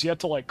still has yet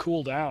to, like,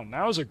 cool down.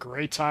 Now is a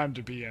great time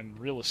to be in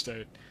real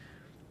estate.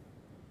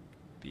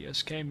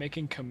 BSK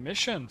making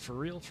commission. For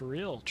real, for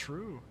real.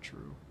 True,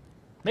 true.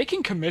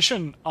 Making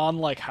commission on,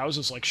 like,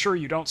 houses, like, sure,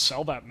 you don't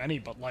sell that many,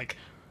 but, like,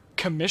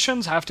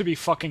 commissions have to be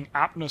fucking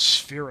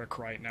atmospheric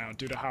right now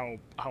due to how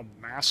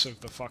massive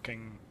the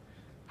fucking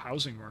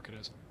housing market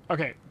is.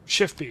 Okay,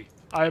 Shift B.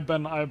 I've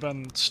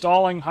been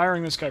stalling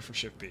hiring this guy for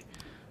Shift B.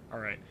 All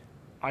right,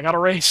 I got a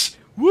race.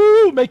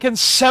 Woo! Making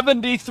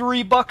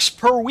 $73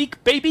 per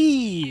week,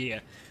 baby.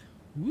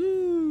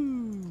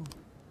 Woo!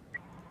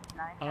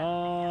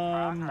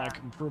 I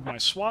can improve my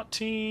SWAT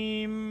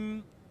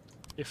team.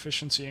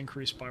 Efficiency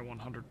increased by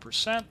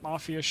 100%.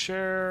 Mafia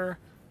share.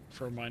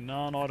 For my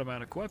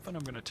non-automatic weapon,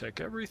 I'm going to take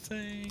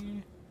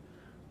everything.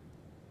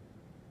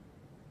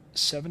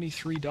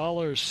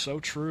 $73,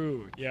 so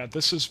true. Yeah,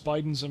 this is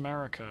Biden's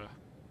America.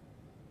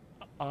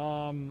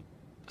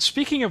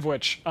 Speaking of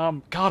which,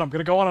 God, I'm going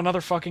to go on another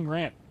fucking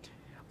rant.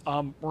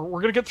 We're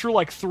going to get through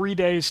like 3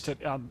 days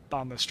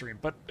on this stream.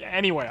 But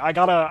anyway, I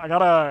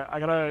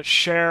gotta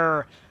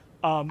share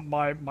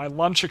my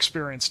lunch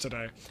experience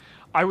today.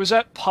 I was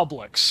at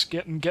Publix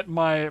getting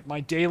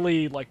my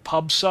daily like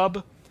pub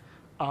sub.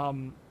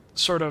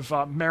 Sort of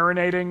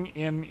marinating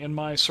in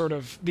my sort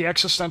of the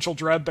existential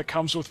dread that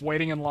comes with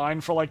waiting in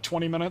line for like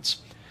 20 minutes.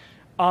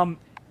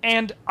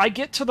 And I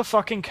get to the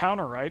fucking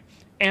counter, right?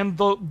 And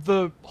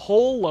the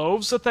whole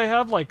loaves that they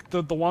have, like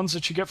the ones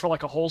that you get for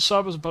like a whole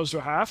sub as opposed to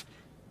a half,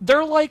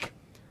 they're like,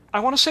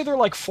 I want to say they're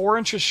like 4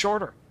 inches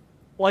shorter.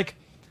 Like,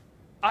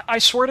 I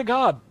swear to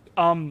God,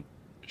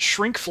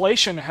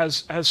 shrinkflation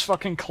has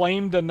fucking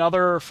claimed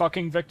another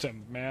fucking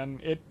victim, man.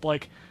 It,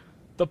 like,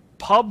 the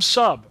pub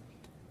sub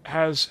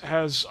has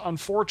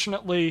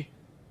unfortunately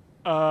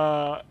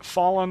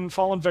fallen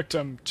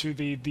victim to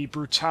the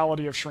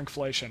brutality of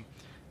shrinkflation.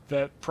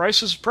 That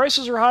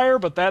prices are higher,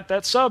 but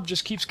that sub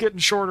just keeps getting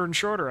shorter and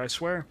shorter, I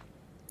swear.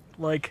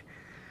 Like,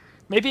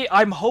 maybe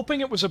I'm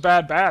hoping it was a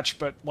bad batch,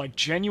 but like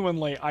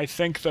genuinely I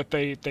think that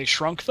they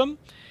shrunk them.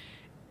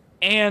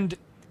 And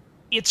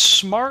it's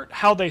smart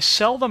how they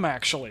sell them,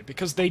 actually,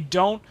 because they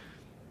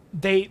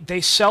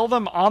sell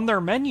them on their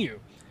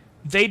menu.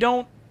 They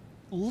don't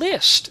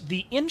list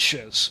the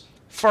inches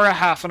for a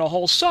half and a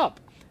whole sub.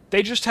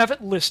 They just have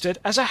it listed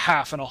as a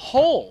half and a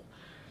whole.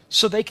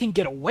 So they can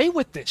get away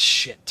with this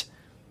shit.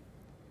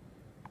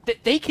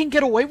 They can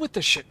get away with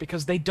this shit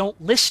because they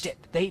don't list it.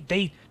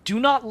 They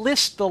do not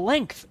list the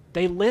length.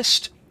 They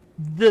list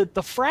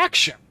the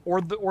fraction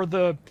or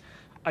the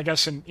I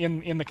guess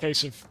in the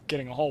case of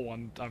getting a whole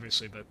one,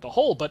 obviously the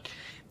whole, but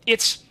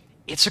it's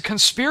a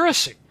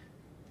conspiracy.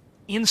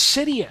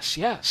 Insidious,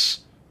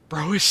 yes.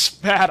 Bro is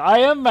mad. I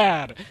am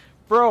mad.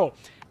 Bro,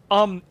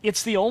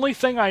 it's the only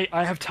thing I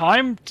have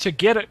time to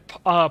get at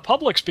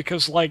Publix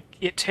because, like,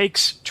 it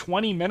takes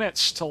 20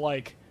 minutes to,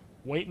 like,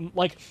 wait. And,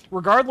 like,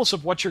 regardless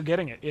of what you're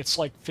getting it's,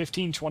 like,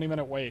 15,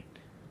 20-minute wait.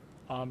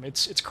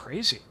 It's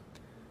crazy.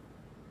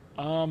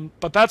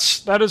 But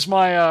that is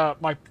my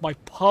my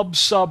pub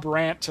sub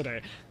rant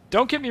today.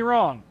 Don't get me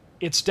wrong.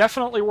 It's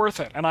definitely worth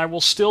it, and I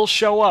will still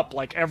show up,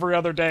 like, every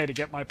other day to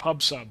get my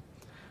pub sub.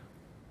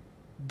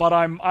 But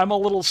I'm a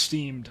little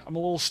steamed. I'm a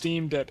little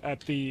steamed at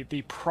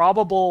the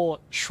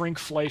probable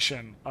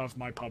shrinkflation of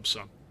my pub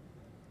sub.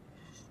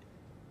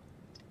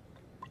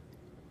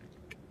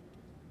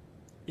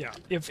 Yeah,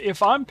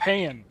 if I'm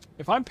paying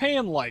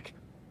like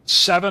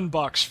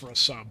 $7 for a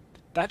sub,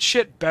 that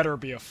shit better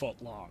be a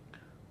foot long.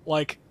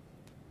 Like,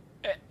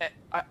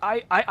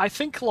 I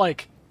think,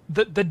 like,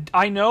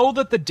 I know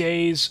that the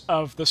days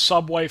of the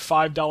Subway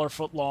 $5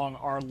 foot long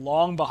are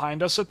long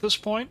behind us at this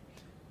point,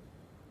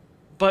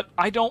 but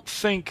I don't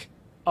think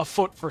a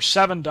foot for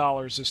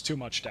 $7 is too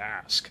much to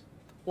ask.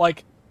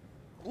 Like,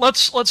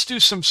 let's do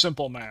some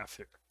simple math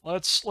here.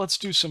 Let's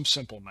do some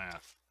simple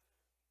math.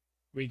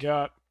 We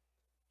got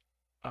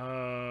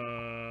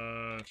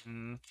no,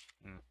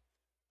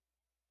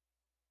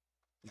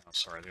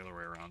 sorry, the other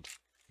way around.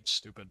 I'm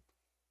stupid.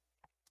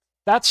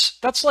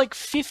 That's like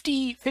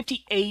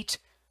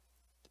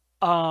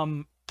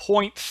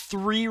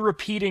 58.3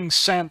 repeating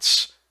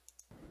cents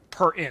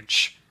per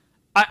inch.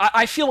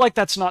 I feel like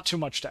that's not too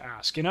much to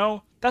ask, you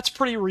know? That's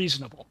pretty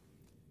reasonable.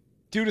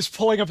 Dude is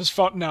pulling up his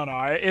phone. No,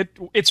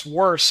 it's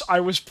worse. I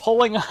was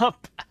pulling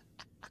up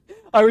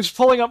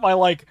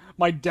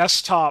my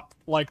desktop,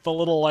 like the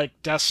little like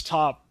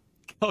desktop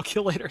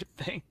calculator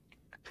thing.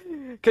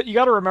 You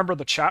got to remember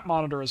the chat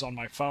monitor is on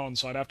my phone,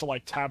 so I'd have to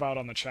like tab out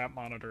on the chat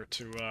monitor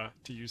to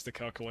use the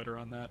calculator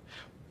on that.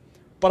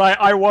 But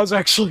I was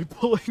actually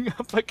pulling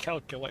up a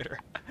calculator.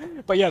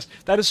 But yes,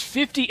 that is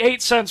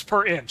 58 cents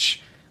per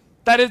inch.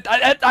 That is,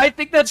 I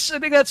think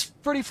that's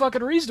pretty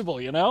fucking reasonable,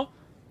 you know?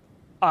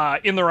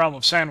 In the realm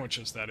of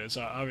sandwiches, that is.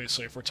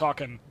 Obviously, if we're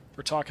talking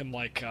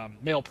like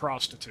male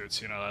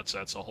prostitutes, you know,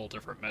 that's a whole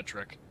different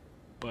metric.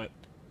 But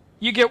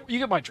you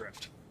get my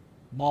drift.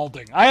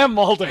 Malding. I am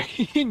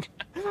malding.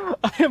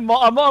 I'm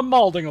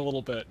malding a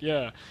little bit.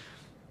 Yeah.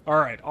 All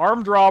right.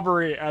 Armed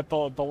robbery at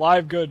the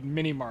live good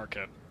mini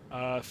market.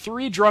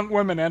 3 drunk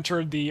women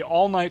entered the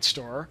all-night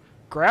store,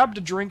 grabbed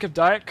a drink of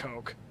Diet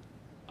Coke,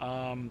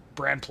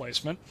 brand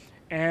placement,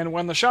 and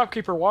when the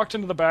shopkeeper walked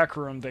into the back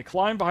room, they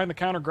climbed behind the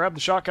counter, grabbed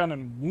the shotgun,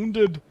 and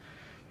wounded,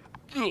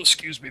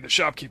 excuse me, the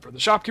shopkeeper. The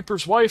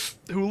shopkeeper's wife,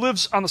 who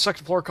lives on the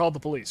second floor, called the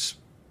police.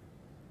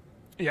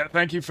 Yeah,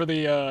 thank you for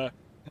the,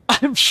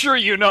 I'm sure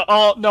you know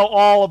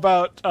all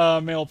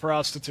about male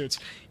prostitutes.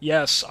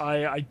 Yes,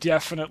 I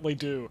definitely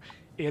do.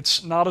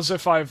 It's not as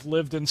if I've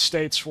lived in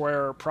states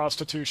where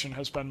prostitution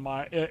has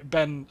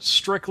been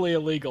strictly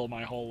illegal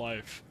my whole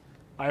life.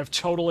 I have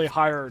totally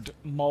hired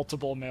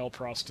multiple male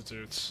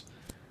prostitutes.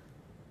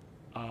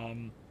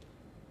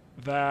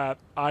 That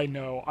I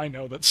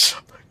know that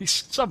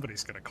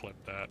somebody's gonna clip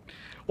that.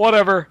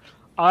 Whatever.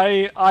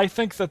 I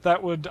think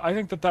that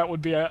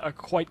would be a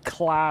quite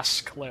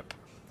class clip.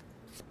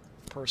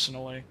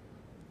 Personally,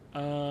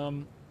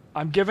 I'm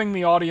giving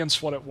the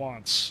audience what it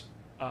wants.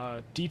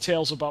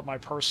 Details about my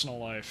personal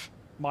life.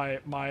 I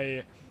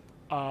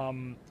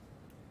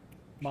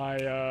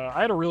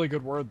had a really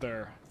good word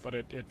there, but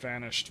it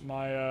vanished.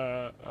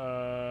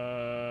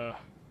 My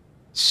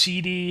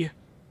seedy.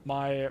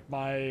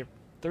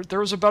 There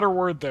was a better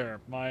word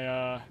there.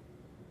 I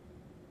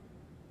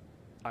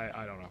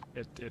don't know.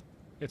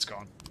 It's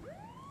gone.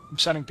 I'm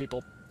sending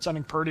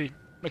Purdy,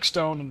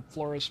 McStone, and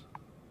Flores.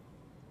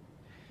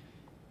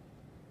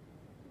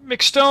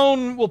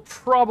 McStone will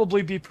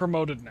probably be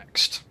promoted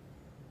next.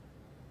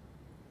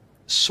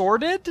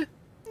 Sorted?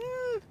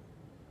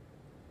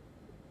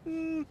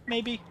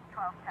 Maybe.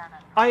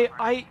 I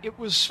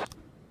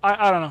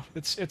don't know.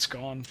 It's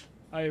gone.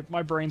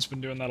 My brain's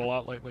been doing that a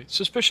lot lately.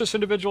 Suspicious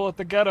individual at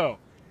the ghetto.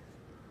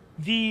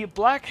 The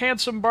Black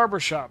Handsome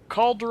Barbershop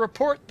called to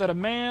report that a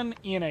man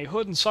in a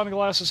hood and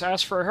sunglasses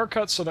asked for a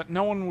haircut so that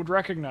no one would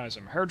recognize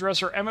him.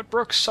 Hairdresser Emmett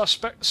Brooks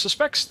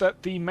suspects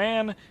that the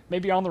man may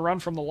be on the run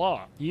from the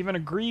law. He even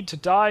agreed to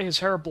dye his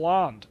hair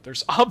blonde.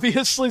 There's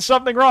obviously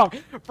something wrong.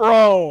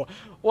 Bro,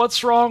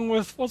 what's wrong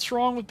with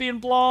being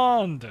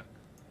blonde?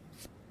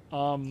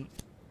 Alright.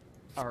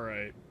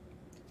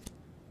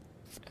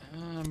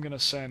 I'm gonna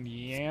send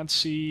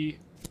Yancey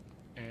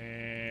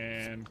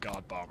and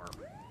Godbomber.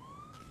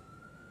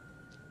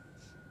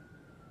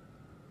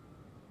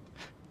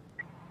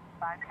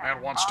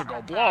 Man wants to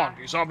go blonde.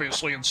 He's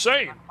obviously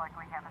insane.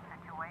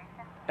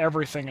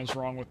 Everything is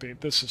wrong with me.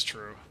 This is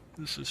true.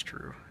 This is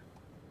true.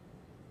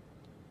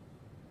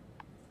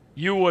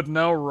 You would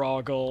know,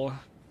 Roggle.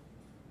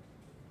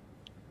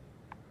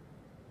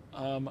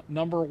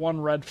 Number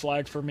 1 red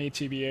flag for me,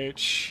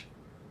 TBH.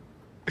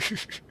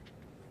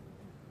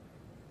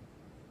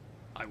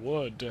 I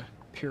would.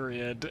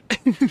 Period.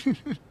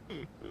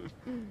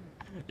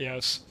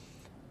 Yes.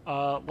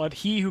 Let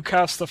he who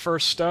cast the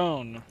first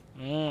stone.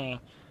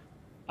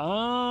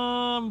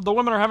 The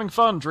women are having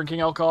fun,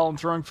 drinking alcohol and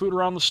throwing food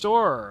around the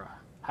store.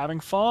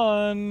 Having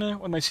fun.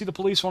 When they see the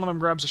police, one of them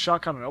grabs a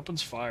shotgun and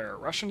opens fire.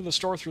 Rush into the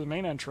store through the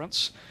main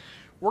entrance.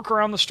 Work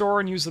around the store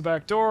and use the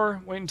back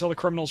door. Wait until the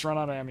criminals run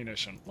out of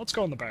ammunition. Let's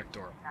go in the back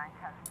door.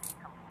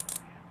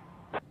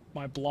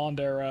 My blonde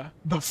era.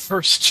 The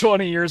first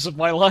 20 years of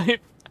my life.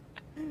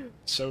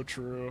 So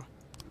true.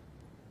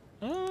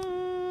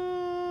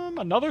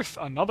 Another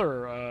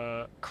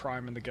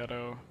crime in the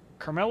ghetto.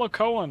 Carmelo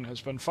Cohen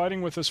has been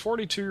fighting with his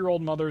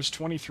 42-year-old mother's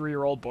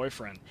 23-year-old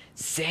boyfriend.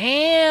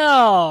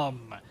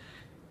 Sam!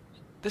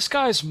 This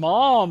guy's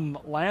mom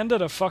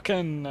landed a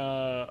fucking,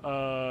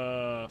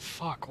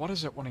 fuck, what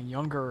is it when a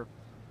younger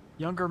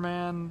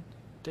man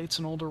Dates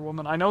an older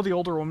woman. I know the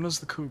older woman is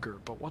the cougar,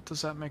 but what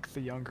does that make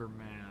the younger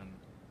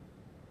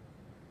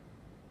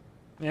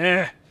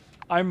man?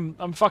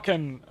 I'm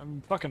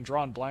fucking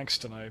drawing blanks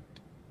tonight.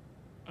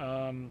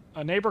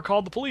 A neighbor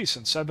called the police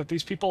and said that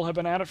these people have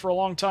been at it for a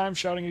long time,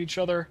 shouting at each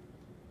other.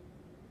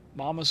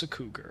 Mama's a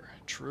cougar.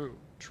 True,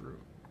 true.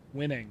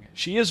 Winning.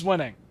 She is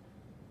winning.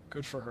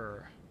 Good for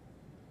her.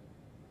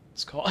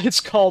 It's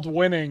called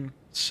winning.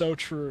 So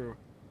true.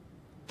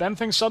 Then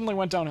things suddenly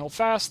went downhill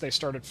fast. They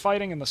started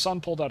fighting, and the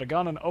son pulled out a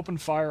gun and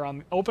opened fired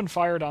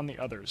on the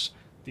others.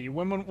 The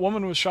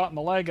woman was shot in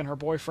the leg, and her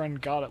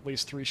boyfriend got at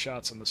least 3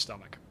 shots in the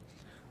stomach.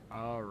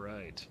 All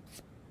right.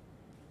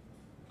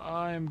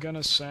 I'm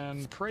gonna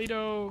send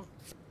Prado,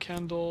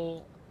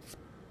 Kendall,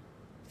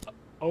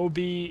 OB,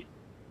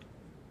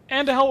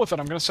 and to hell with it,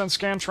 I'm gonna send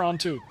Scantron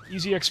too.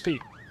 Easy XP.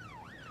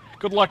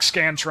 Good luck,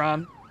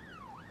 Scantron.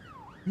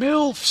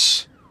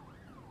 MILFs!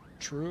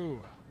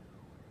 True.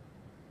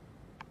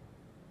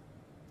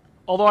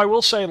 Although I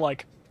will say,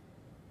 like,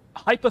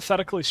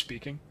 hypothetically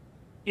speaking,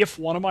 if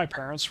one of my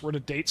parents were to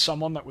date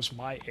someone that was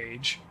my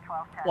age,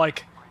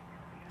 like,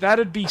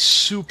 that'd be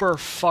super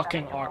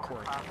fucking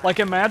awkward. Like,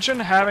 imagine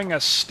having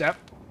a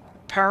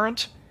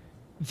step-parent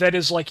that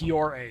is, like,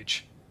 your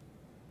age.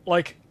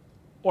 Like,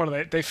 what are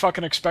they? They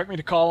fucking expect me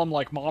to call them,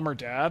 like, mom or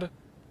dad?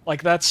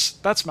 Like,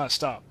 that's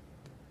messed up.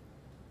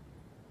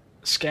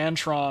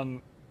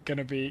 Scantron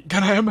gonna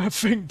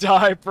MFing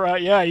die, bro.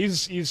 Yeah,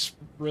 he's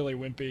really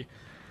wimpy.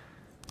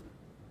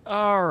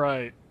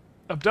 Alright.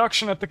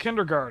 Abduction at the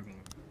kindergarten.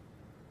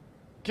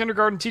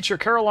 Kindergarten teacher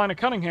Carolina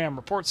Cunningham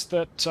reports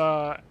that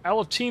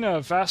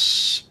Alatina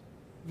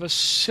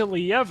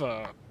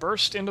Vasilyeva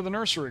burst into the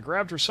nursery,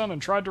 grabbed her son,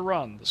 and tried to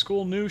run. The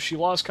school knew she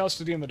lost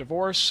custody in the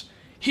divorce.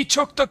 He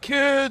took the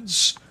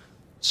kids!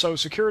 So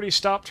security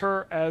stopped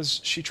her as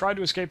she tried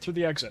to escape through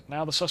the exit.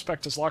 Now the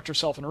suspect has locked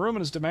herself in a room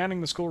and is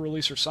demanding the school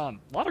release her son.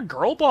 A lot of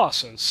girl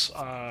bosses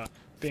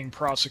being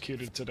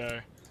prosecuted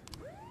today.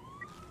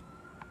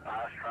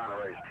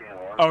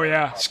 Oh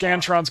yeah,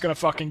 Scantron's gonna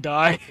fucking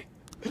die.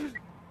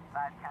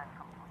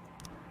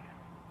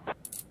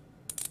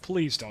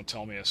 Please don't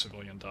tell me a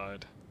civilian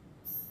died.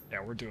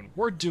 Yeah,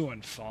 we're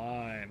doing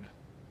fine.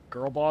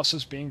 Girl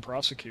bosses being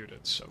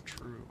prosecuted, so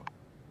true.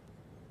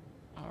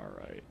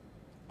 Alright.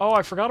 Oh,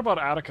 I forgot about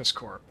Atticus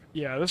Corp.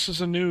 Yeah, this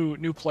is a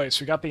new place.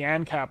 We got the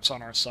ANCAPs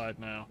on our side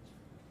now.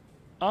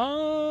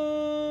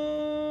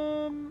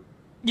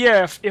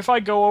 Yeah, if I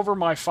go over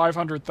my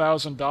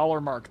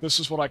 $500,000 mark, this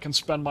is what I can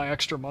spend my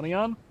extra money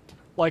on.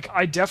 Like,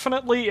 I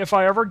definitely, if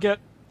I ever get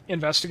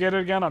investigated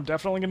again, I'm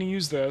definitely going to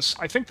use this.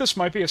 I think this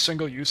might be a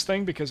single-use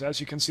thing, because as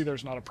you can see,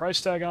 there's not a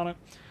price tag on it.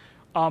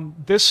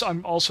 This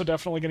I'm also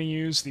definitely going to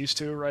use, these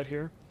two right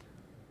here.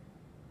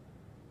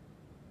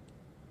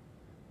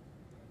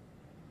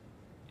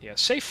 Yeah,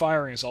 safe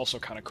firing is also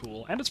kind of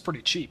cool, and it's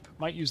pretty cheap.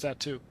 Might use that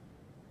too.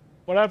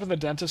 What happened to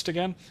the dentist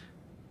again?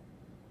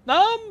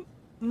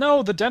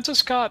 No, the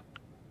dentist got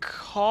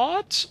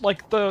caught?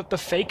 Like, the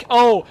fake...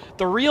 Oh,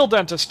 the real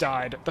dentist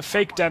died. The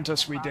fake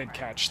dentist we did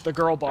catch. The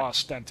girl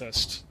boss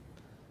dentist.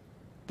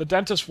 The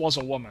dentist was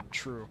a woman,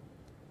 true.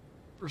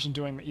 Person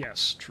doing...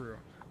 Yes, true.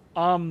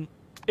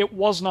 It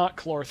was not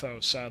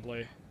Clortho,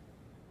 sadly.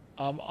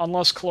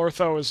 Unless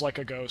Clortho is like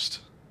a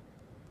ghost.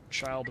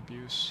 Child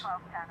abuse.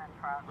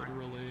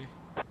 Literally.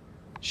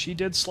 She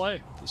did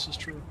slay. This is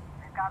true.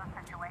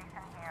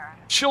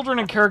 Children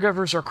and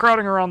caregivers are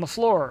crowding around the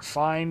floor.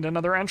 Find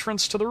another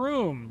entrance to the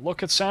room.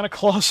 Look at Santa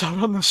Claus out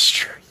on the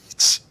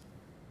streets.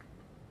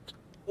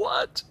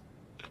 What?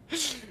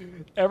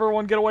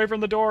 Everyone get away from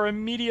the door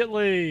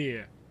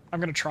immediately. I'm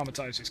gonna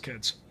traumatize these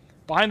kids.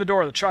 Behind the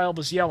door, the child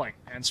is yelling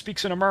and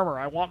speaks in a murmur.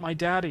 I want my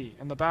daddy.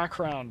 In the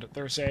background,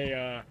 there's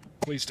a,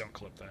 please don't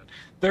clip that.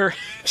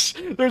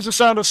 There's a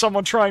sound of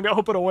someone trying to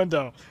open a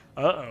window.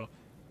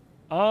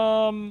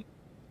 Uh-oh.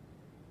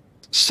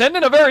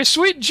 Sending a very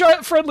sweet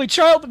and friendly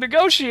child to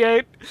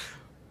negotiate.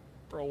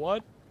 Bro,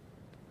 what?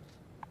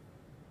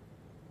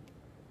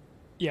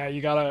 Yeah,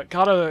 you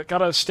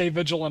gotta stay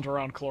vigilant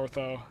around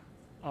Clortho.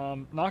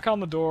 Knock on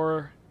the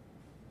door.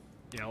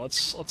 Yeah,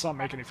 let's not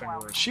make anything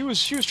worse. She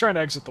was trying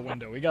to exit the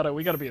window. We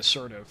gotta be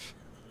assertive.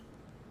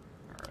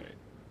 All right,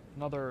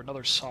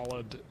 another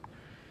solid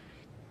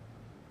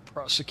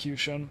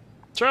prosecution.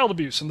 Child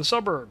abuse in the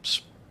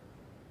suburbs.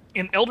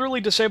 An elderly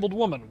disabled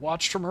woman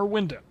watched from her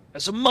window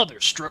as a mother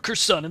struck her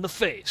son in the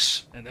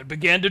face and then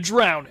began to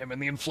drown him in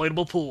the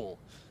inflatable pool.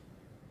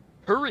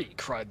 "Hurry!"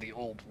 cried the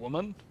old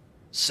woman.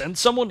 "Send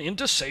someone in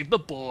to save the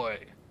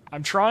boy."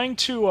 I'm trying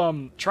to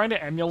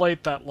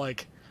emulate that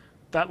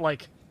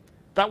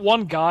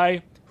one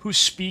guy who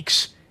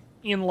speaks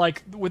in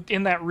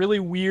in that really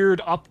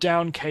weird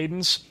up-down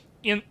cadence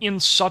in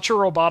such a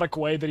robotic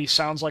way that he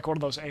sounds like one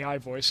of those AI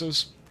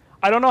voices.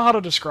 I don't know how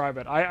to describe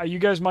it. You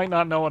guys might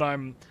not know what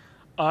I'm...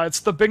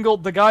 it's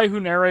the guy who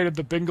narrated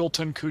the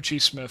Bingleton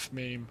Coochie Smith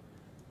meme.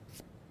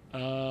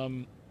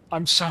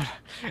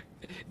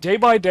 Day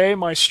by day,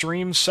 my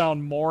streams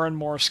sound more and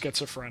more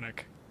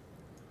schizophrenic.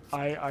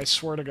 I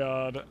swear to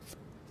God.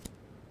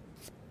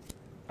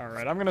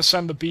 Alright, I'm gonna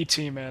send the B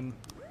team in.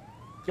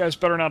 You guys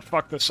better not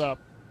fuck this up.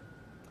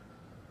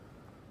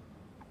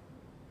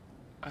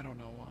 I don't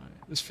know why.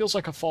 This feels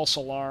like a false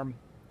alarm.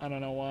 I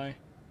don't know why.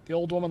 The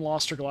old woman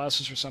lost her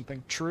glasses or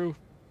something. True.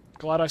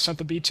 Glad I sent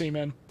the B team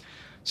in.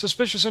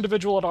 Suspicious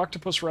individual at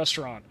Octopus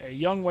Restaurant. A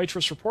young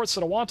waitress reports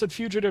that a wanted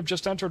fugitive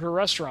just entered her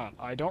restaurant.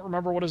 I don't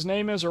remember what his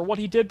name is or what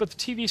he did, but the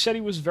TV said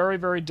he was very,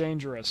 very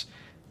dangerous.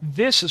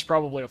 This is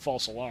probably a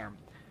false alarm.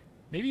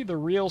 Maybe the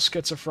real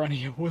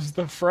schizophrenia was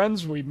the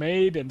friends we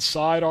made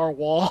inside our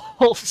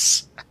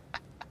walls.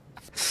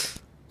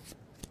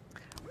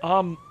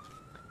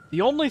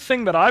 The only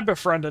thing that I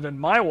befriended in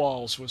my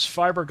walls was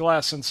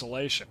fiberglass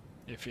insulation,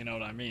 if you know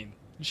what I mean.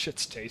 This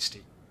shit's tasty.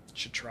 You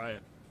should try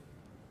it.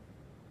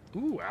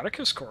 Ooh,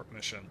 Atticus Corp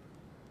mission.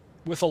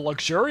 With a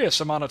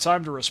luxurious amount of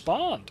time to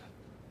respond.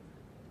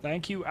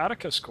 Thank you,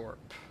 Atticus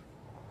Corp.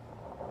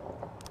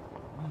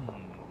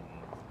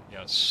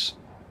 Yes.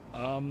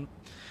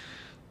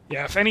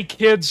 Yeah,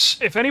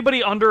 if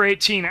anybody under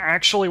 18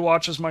 actually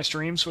watches my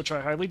streams, which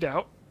I highly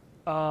doubt,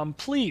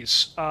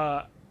 please,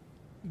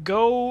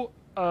 go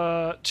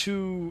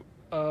to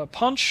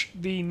punch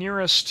the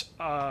nearest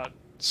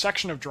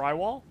section of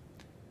drywall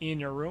in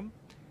your room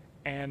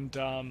and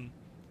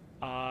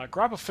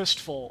grab a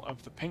fistful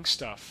of the pink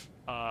stuff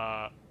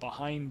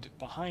behind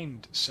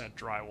said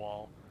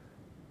drywall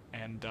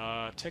and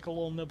take a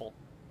little nibble.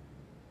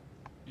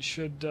 You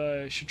should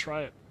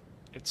try it.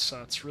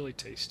 It's really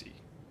tasty.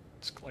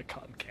 It's like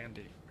cotton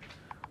candy.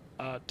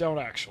 Don't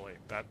actually.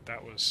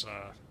 That was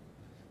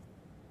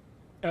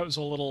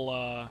a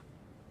little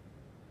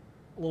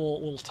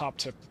top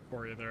tip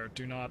for you there.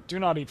 Do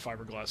not eat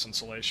fiberglass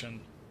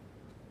insulation.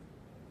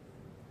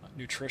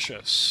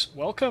 Nutritious.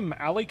 Welcome,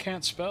 Allie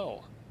Can't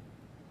Spell.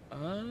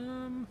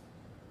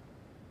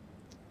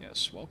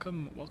 Yes,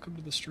 welcome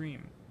to the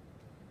stream.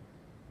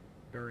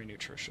 Very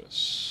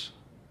nutritious.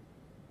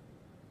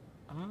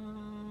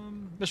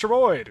 Mr.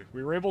 Boyd,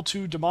 we were able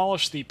to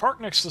demolish the park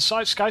next to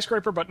the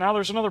skyscraper, but now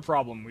there's another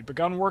problem. We've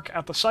begun work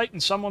at the site,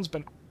 and someone's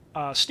been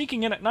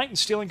sneaking in at night and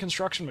stealing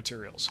construction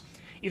materials.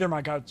 Either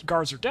my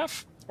guards are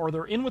deaf, or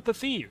they're in with the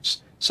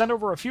thieves. Send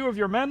over a few of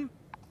your men,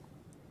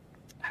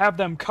 have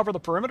them cover the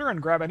perimeter, and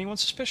grab anyone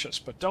suspicious,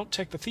 but don't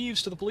take the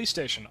thieves to the police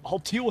station. I'll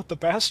deal with the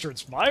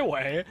bastards my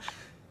way.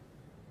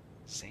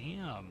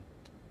 Sam.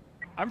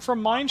 I'm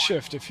from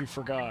Mindshift, if you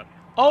forgot.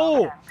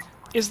 Oh!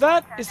 Is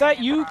that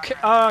you,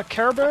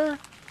 Care Bear?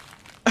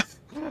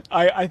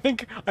 I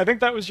think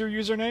that was your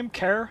username,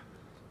 Care.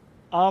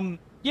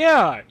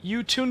 Yeah,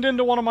 you tuned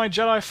into one of my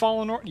Jedi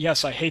Fallen Order.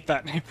 Yes, I hate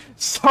that name.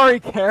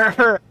 Sorry,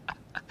 Care.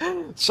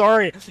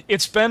 Sorry.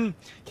 It's been.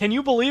 Can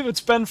you believe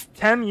it's been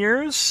 10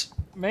 years?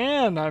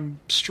 Man, I'm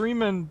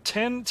streaming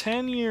 10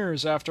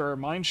 years after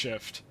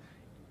Mindshift.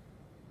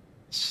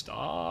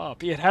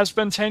 Stop. It has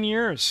been 10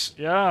 years.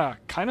 Yeah,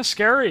 kind of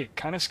scary.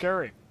 Kind of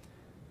scary.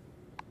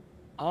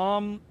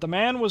 The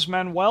man was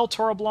Manuel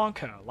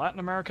Torreblanca, Latin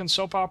American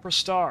soap opera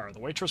star.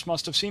 The waitress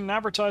must have seen an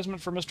advertisement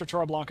for Mr.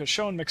 Torreblanca's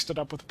show and mixed it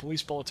up with a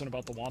police bulletin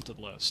about the wanted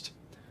list.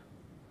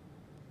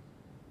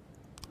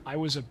 I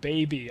was a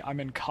baby. I'm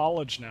in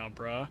college now,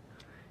 bruh.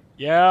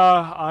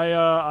 Yeah,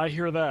 I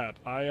hear that.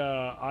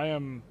 I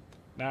am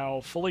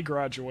now fully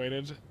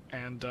graduated,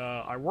 and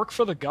I work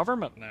for the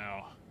government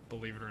now,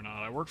 believe it or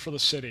not. I work for the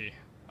city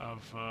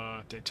of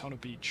Daytona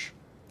Beach.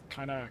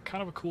 Kind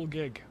of a cool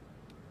gig.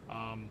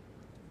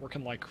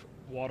 Working like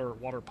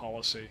water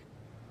policy,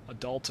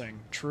 adulting.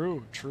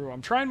 True.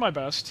 I'm trying my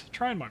best.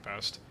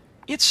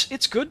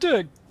 It's good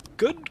to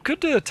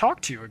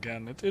talk to you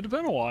again. It had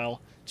been a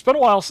while. It's been a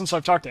while since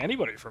I've talked to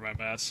anybody from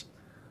MS.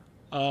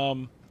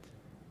 I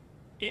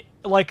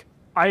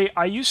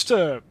used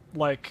to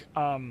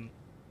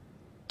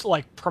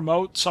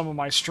promote some of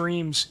my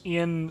streams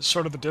in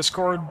sort of the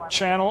Discord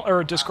channel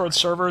or Discord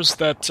servers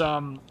that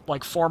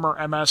like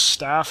former MS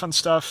staff and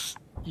stuff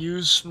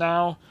use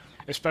now.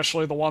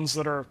 Especially the ones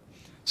that are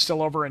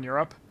still over in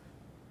Europe.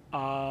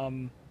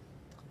 No,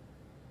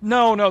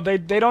 they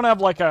don't have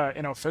like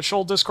an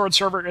official Discord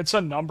server. It's a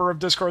number of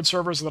Discord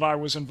servers that I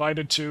was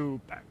invited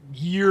to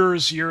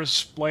years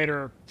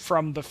later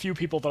from the few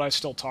people that I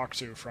still talk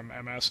to from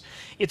MS.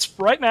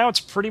 Right now it's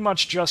pretty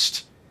much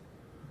just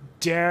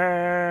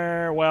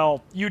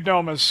well, you'd know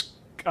him as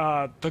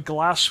the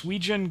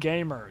Glaswegian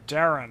Gamer,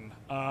 Darren,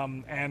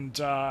 and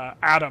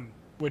Adam,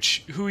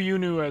 who you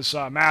knew as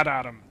Mad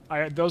Adam.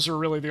 Those are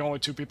really the only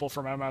two people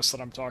from MS that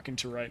I'm talking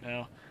to right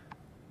now.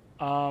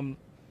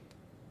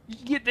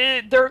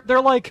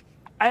 They're like,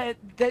 I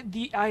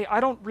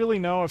don't really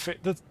know if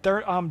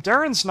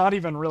Darren's not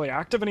even really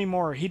active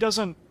anymore. He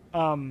doesn't,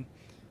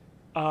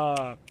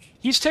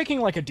 he's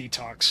taking like a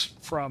detox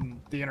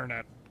from the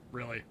internet,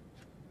 really.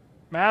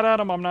 Mad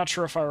Adam, I'm not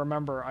sure if I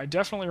remember. I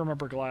definitely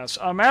remember Glass.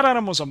 Mad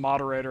Adam was a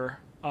moderator.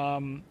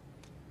 I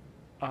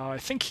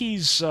think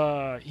he's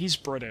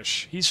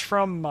British. He's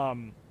from, I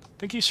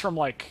think he's from,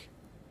 like,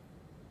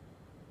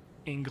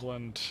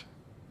 England.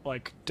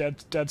 Like,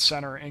 dead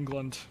center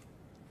England.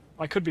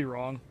 I could be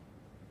wrong.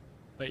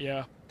 But,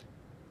 yeah.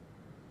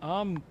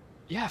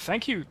 Yeah,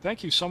 thank you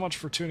so much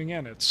for tuning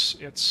in.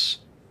 It's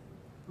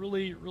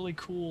really, really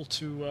cool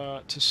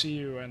to see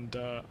you. And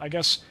I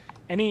guess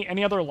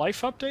any other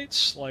life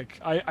updates? Like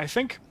I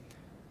think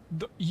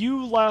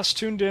you last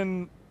tuned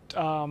in.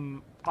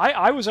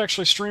 I was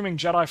actually streaming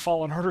Jedi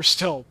Fallen Order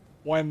still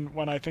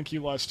when I think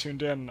you last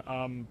tuned in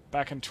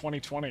back in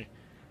 2020.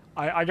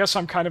 I guess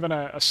I'm kind of in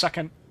a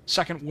second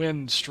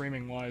wind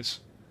streaming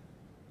wise.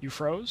 You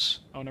froze?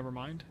 Oh, never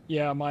mind.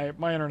 Yeah, my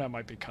internet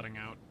might be cutting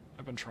out.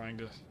 I've been trying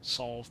to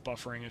solve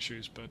buffering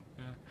issues, but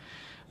yeah.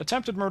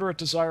 Attempted murder at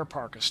Desire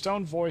Park. A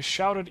stone voice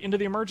shouted into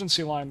the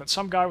emergency line that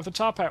some guy with a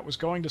top hat was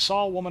going to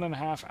saw a woman in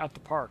half at the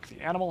park.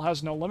 The animal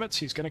has no limits.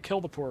 He's going to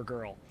kill the poor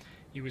girl.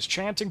 He was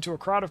chanting to a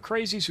crowd of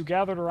crazies who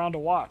gathered around to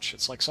watch.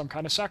 It's like some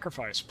kind of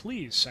sacrifice.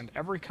 Please, send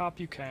every cop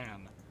you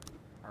can.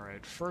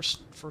 Alright,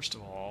 first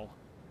of all...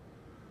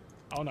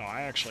 Oh no,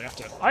 I actually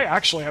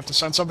have to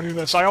send somebody to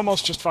this. I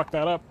almost just fucked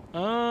that up.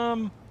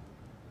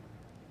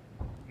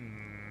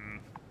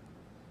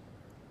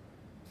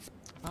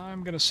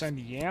 I'm gonna send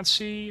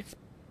Yancey,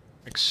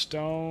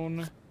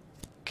 McStone,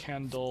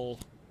 Kendall,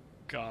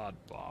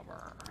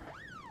 Godbomber.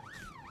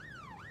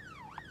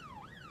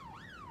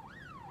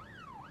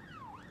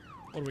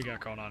 What do we got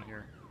going on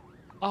here?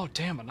 Oh,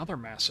 damn, another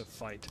massive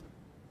fight.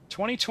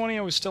 2020,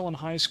 I was still in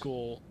high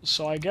school,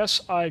 so I guess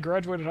I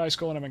graduated high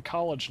school and I'm in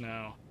college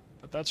now.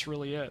 But that's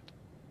really it.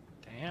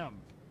 Damn.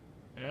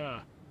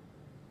 Yeah.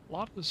 A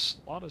lot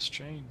has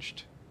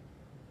changed.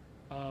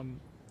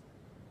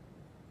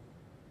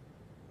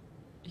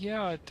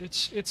 Yeah, it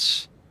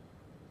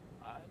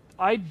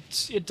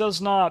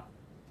does not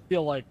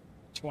feel like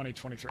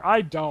 2023.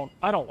 I don't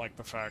like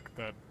the fact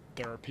that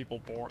there are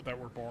people that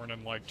were born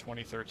in like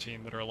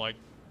 2013 that are like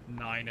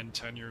 9 and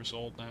 10 years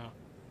old now.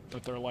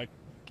 That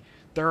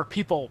there are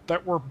people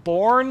that were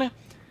born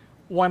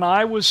when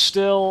I was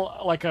still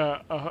like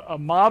a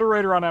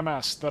moderator on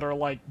MS that are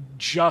like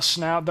just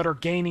now that are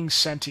gaining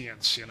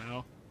sentience, you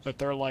know? That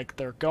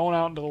they're going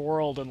out into the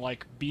world and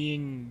like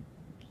being,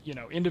 you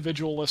know,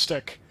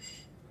 individualistic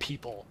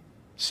people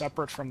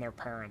separate from their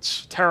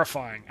parents.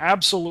 Terrifying.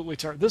 Absolutely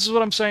terrifying. This is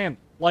what I'm saying.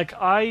 Like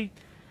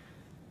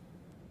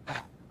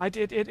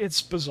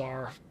it's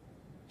bizarre.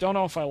 Don't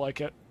know if I like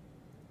it.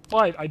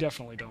 But I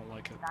definitely don't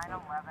like it. 9/11 in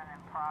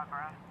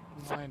progress.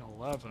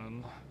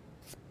 9/11.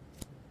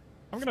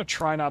 I'm gonna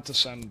try not to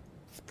send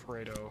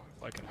Pareto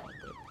if I can help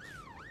it.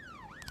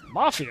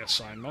 Mafia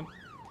assignment.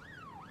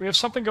 We have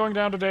something going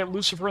down today at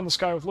Lucifer in the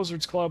Sky with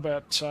Lizards Club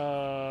at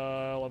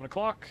 11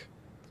 o'clock.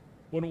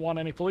 Wouldn't want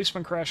any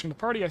policemen crashing the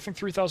party. I think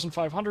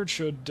 3,500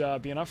 should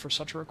be enough for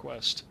such a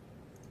request.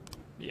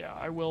 Yeah,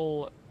 I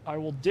will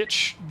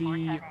ditch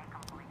the...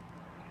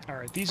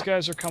 Alright, these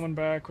guys are coming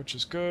back, which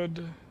is good.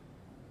 We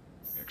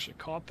actually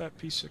caught that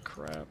piece of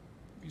crap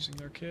using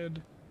their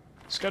kid.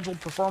 Scheduled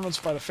performance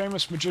by the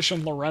famous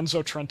magician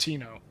Lorenzo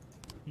Trentino.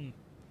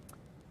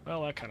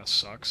 Well, that kind of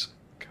sucks,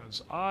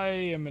 because I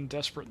am in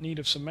desperate need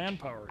of some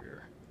manpower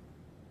here.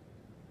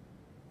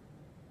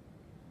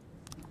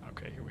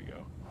 Okay, here we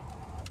go.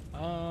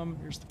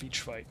 Here's the beach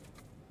fight.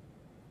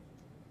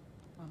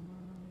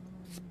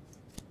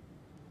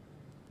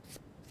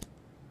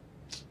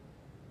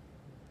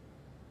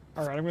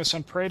 Alright, I'm gonna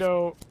send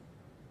Prado,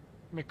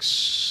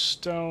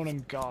 McStone,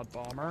 and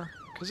Godbomber,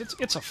 because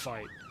it's a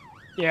fight.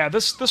 Yeah,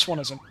 this one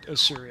isn't as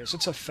serious.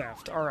 It's a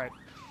theft. Alright.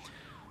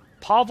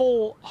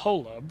 Pavel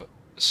Holub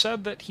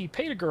said that he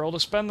paid a girl to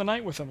spend the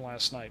night with him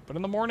last night, but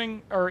in the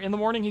morning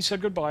he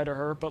said goodbye to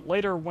her, but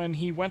later when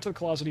he went to the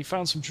closet he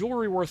found some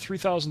jewelry worth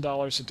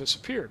 $3,000 had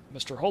disappeared.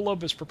 Mr.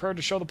 Holub is prepared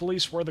to show the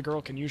police where the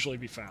girl can usually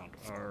be found.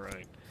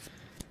 Alright.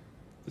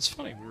 It's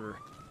funny, we were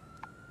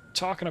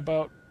talking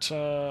about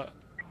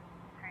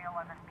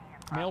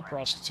male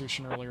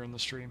prostitution earlier in the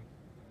stream.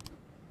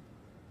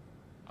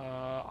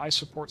 I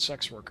support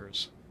sex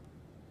workers.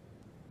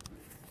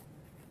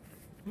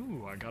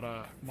 Ooh, I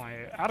got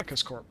my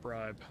Atticus Corp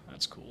bribe.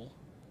 That's cool.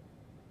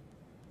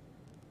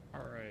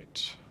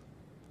 Alright.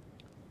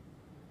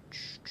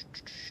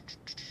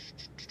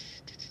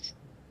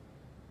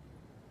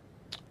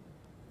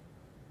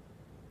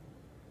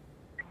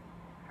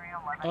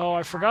 Oh,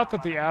 I forgot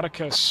that the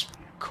Atticus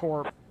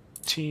Corp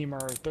team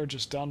they're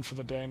just done for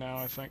the day now,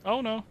 I think.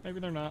 Oh no, maybe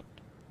they're not.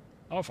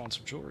 Oh, I found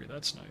some jewelry.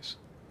 That's nice.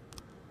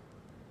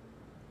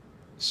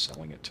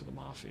 Selling it to the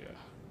Mafia.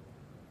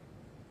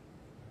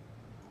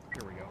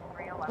 Here we go.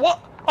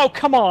 What? Oh,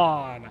 come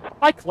on!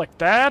 I clicked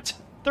that!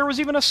 There was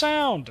even a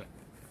sound!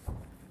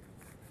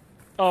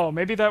 Oh,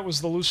 maybe that was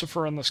the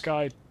Lucifer in the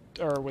Sky,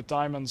 or with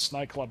Diamonds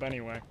nightclub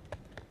anyway.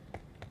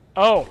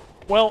 Oh,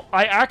 well,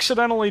 I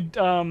accidentally did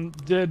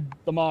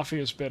the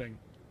Mafia's bidding.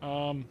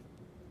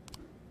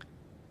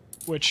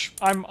 Which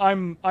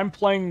I'm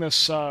playing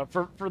this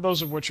for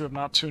those of which who have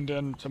not tuned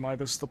in to my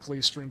This Is the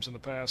Police streams in the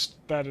past.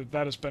 That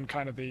has been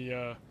kind of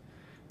the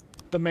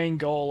main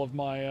goal of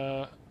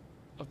my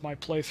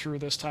playthrough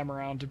this time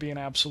around, to be an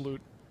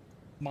absolute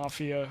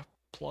Mafia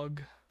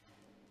plug.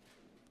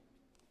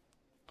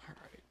 All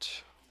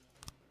right.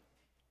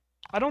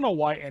 I don't know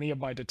why any of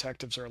my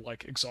detectives are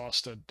like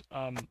exhausted.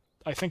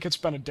 I think it's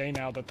been a day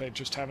now that they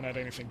just haven't had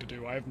anything to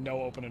do. I have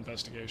no open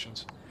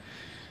investigations.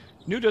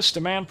 Nudists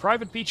demand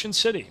private beach in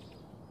city.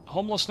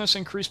 Homelessness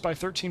increased by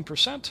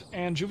 13%,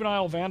 and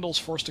juvenile vandals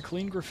forced to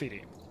clean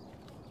graffiti.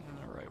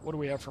 Alright, what do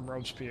we have from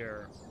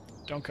Robespierre?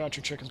 Don't count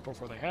your chickens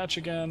before they hatch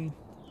again.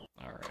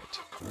 Alright.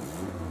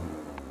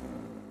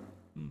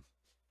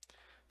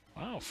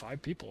 Wow,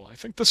 5 people. I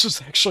think this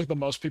is actually the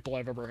most people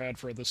I've ever had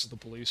for a This Is the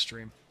Police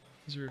stream.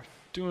 These are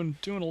doing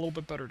a little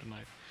bit better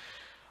tonight.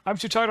 I'm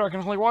too tired, I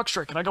can only walk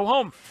straight. Can I go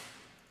home?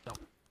 No.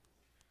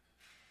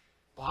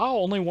 Wow,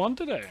 only 1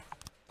 today.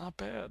 Not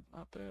bad,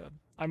 not bad.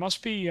 I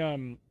must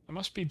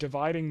be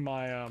dividing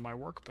my my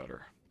work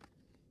better.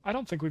 I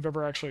don't think we've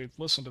ever actually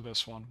listened to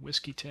this one.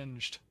 Whiskey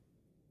Tinged.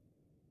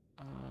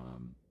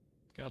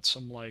 Got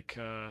some, like,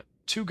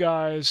 2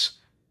 guys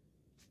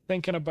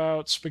thinking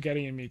about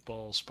spaghetti and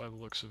meatballs, by the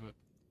looks of it.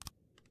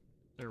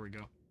 There we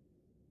go.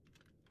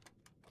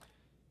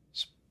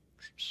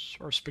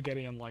 Or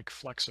spaghetti and, like,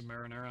 flecks of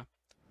marinara.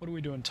 What are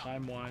we doing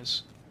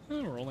time-wise?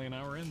 Oh, we're only an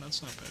hour in.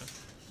 That's not bad.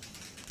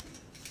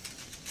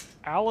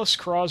 Alice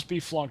Crosby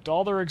flunked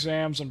all their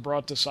exams and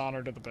brought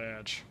dishonor to the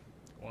badge.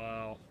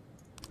 Wow.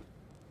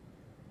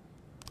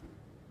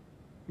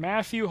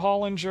 Matthew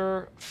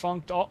Hollinger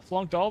flunked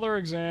all their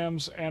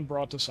exams and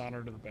brought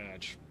dishonor to the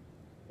badge.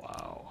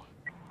 Wow.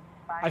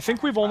 I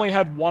think we've only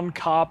had 1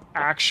 cop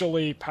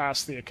actually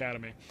pass the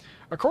academy.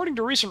 According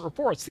to recent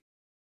reports,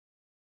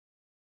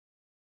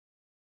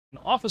 an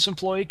office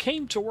employee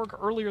came to work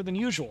earlier than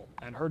usual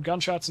and heard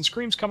gunshots and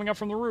screams coming up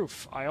from the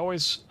roof. I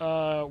always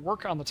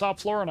work on the top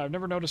floor, and I've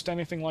never noticed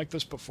anything like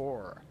this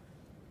before.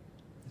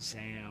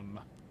 Zam.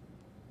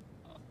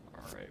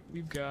 Alright,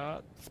 we've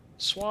got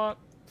SWAT,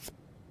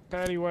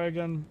 Paddy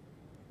Wagon.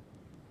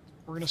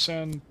 We're gonna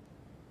send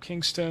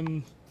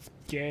Kingston,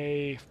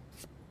 Gay,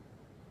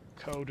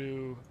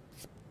 Kodu.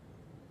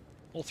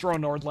 We'll throw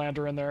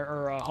Nordlander in there,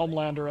 or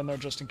Homelander in there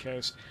just in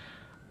case.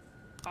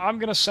 I'm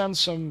gonna send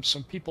some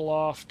people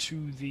off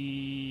to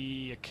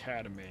the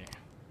academy.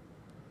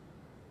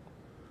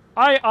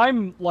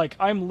 I'm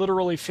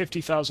literally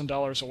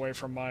 $50,000 away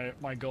from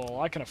my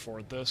goal. I can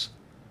afford this.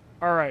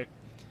 All right.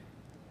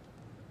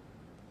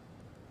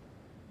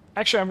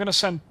 Actually, I'm gonna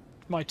send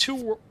my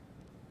 2.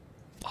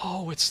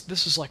 Oh,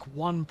 this is like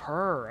 1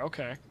 per.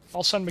 Okay,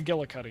 I'll send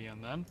McGillicuddy in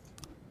then,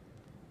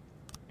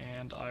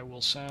 and I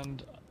will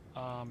send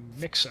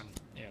Mixon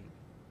in.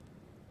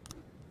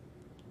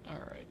 All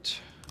right.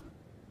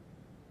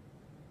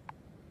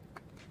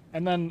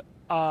 And then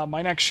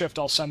my next shift,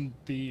 I'll send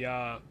the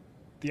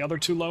other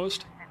 2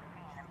 lowest,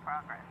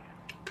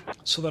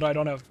 so that I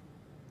don't have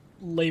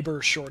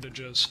labor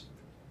shortages.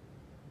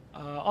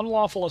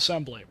 Unlawful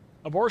assembly.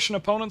 Abortion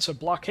opponents have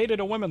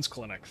blockaded a women's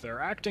clinic. They're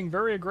acting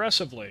very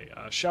aggressively,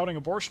 shouting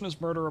abortion is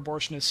murder,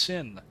 abortion is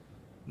sin.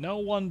 No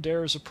one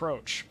dares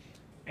approach.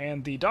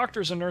 And the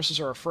doctors and nurses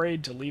are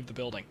afraid to leave the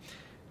building.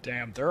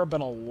 Damn, there have been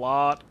a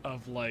lot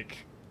of,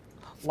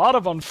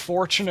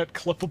 unfortunate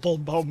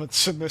clippable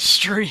moments in this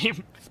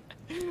stream.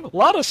 A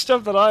lot of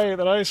stuff that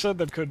I said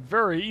that could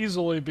very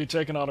easily be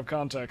taken out of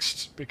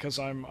context because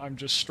I'm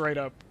just straight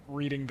up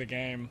reading the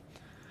game.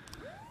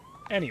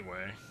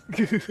 Anyway.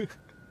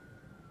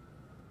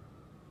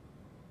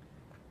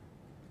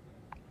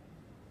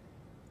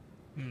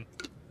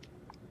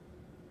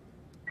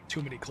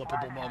 Too many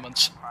clippable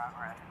moments.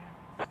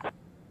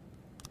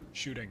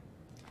 Shooting.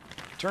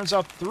 Turns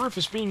out the roof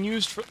is being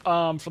used for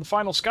the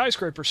final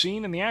skyscraper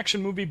scene in the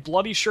action movie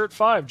Bloody Shirt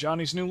 5,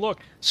 Johnny's New Look.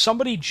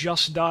 Somebody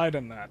just died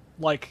in that.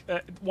 Like,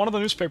 one of the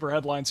newspaper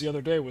headlines the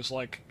other day was,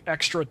 like,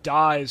 extra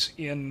dies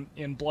in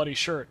Bloody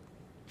Shirt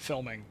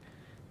filming.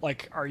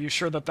 Like, are you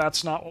sure that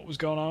that's not what was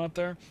going on out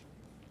there?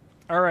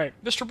 Alright,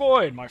 Mr.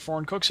 Boyd, my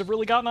foreign cooks have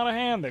really gotten out of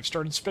hand. They've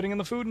started spitting in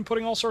the food and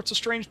putting all sorts of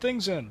strange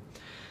things in.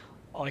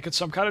 Like it's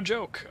some kind of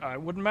joke. It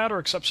wouldn't matter,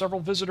 except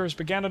several visitors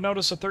began to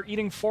notice that they're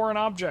eating foreign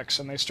objects,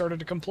 and they started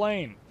to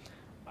complain.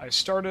 I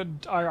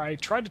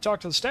tried to talk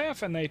to the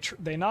staff, and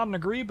they nod and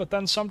agree, but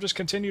then some just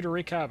continue to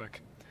wreak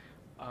havoc.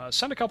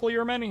 Send a couple of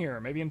your men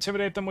here, maybe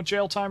intimidate them with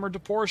jail time or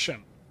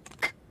deportation.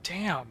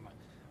 Damn.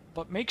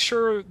 But make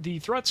sure the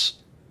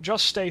threats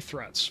just stay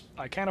threats.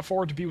 I can't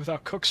afford to be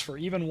without cooks for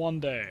even 1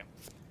 day.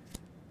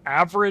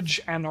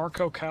 Average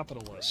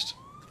anarcho-capitalist.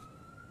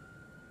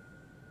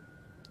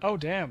 Oh,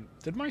 damn.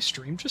 Did my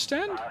stream just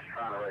end?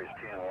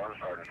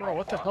 Bro,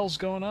 what the hell's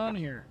going on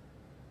here?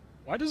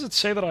 Why does it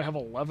say that I have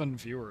 11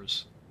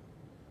 viewers?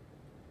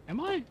 Am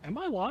I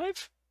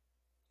live?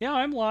 Yeah,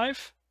 I'm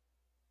live.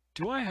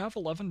 Do I have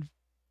 11?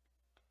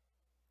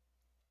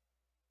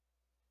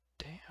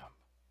 Damn.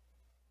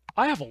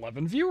 I have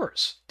 11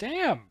 viewers.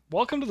 Damn.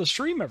 Welcome to the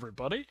stream,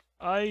 everybody.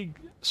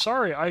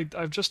 Sorry,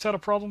 I've just had a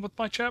problem with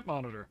my chat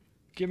monitor.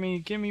 Give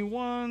me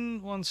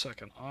one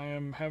second. I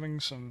am having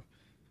some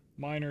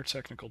minor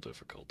technical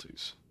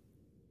difficulties.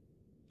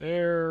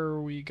 There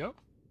we go.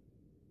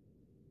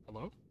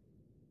 Hello?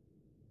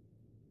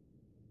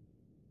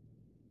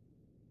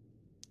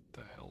 What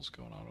the hell's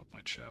going on with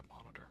my chat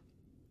monitor?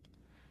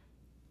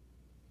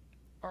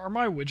 Are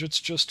my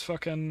widgets just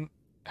fucking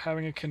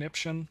having a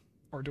conniption?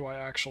 Or do I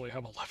actually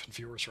have 11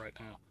 viewers right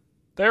now?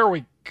 There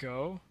we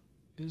go.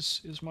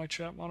 Is my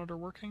chat monitor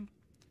working?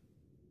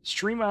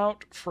 Stream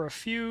out for a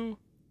few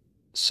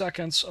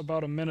seconds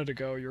about a minute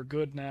ago. You're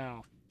good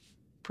now.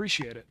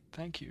 Appreciate it.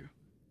 Thank you.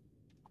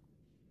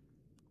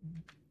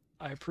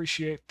 I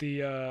appreciate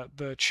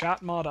the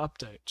chat mod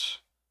update.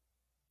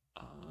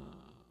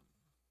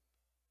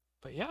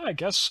 But yeah, I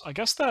guess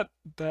that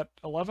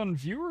 11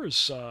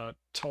 viewers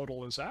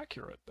total is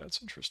accurate. That's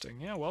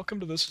interesting. Yeah, welcome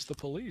to This Is the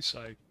Police.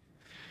 I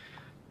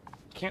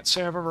can't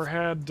say I've ever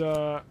had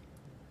high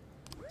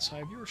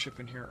viewership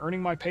in here.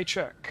 Earning my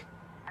paycheck.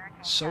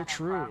 So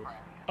true.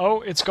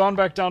 Oh, it's gone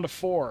back down to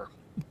 4.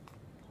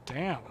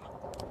 Damn.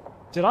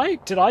 Did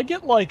I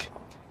get like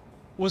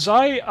was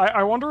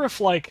I wonder if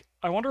like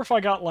I wonder if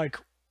I got like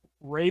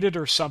raided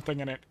or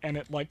something and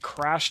it like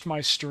crashed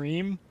my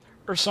stream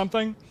or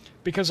something,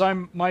 because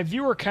my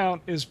viewer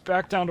count is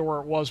back down to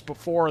where it was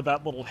before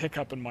that little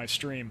hiccup in my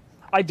stream.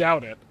 I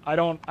doubt it. I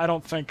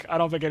don't think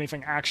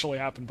anything actually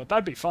happened, but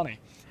that'd be funny.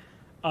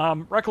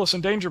 Reckless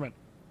endangerment.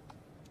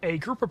 A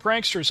group of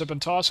pranksters have been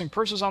tossing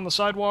purses on the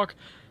sidewalk,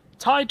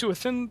 tied to a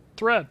thin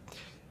thread.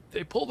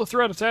 They pull the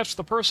thread attached to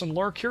the purse and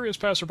lure curious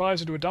passerbys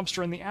into a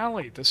dumpster in the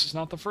alley. This is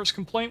not the first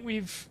complaint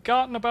we've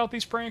gotten about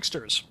these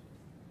pranksters.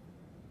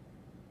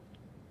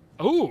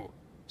 Ooh,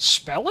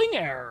 spelling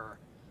error.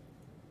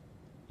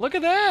 Look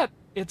at that.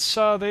 It's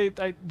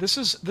this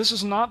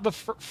is not the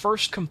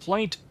first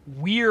complaint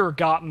we're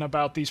gotten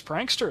about these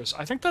pranksters.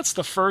 I think that's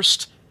the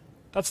first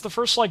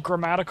like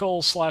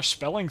grammatical /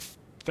 spelling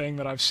thing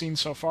that I've seen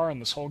so far in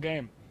this whole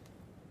game.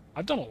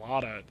 I've done a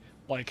lot of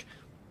like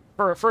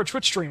for a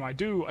Twitch stream. I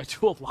do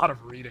a lot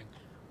of reading.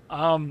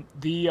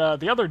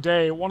 The other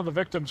day, one of the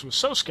victims was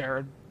so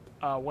scared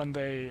when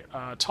they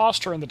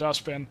tossed her in the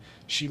dustbin,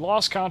 she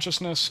lost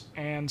consciousness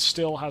and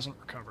still hasn't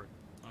recovered.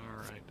 All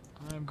right,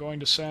 I'm going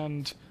to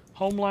send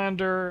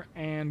Homelander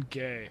and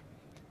Gay.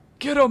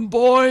 Get 'em,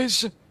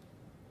 boys!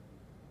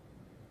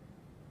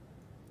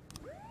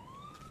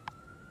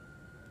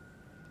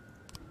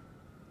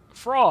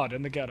 Fraud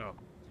in the ghetto.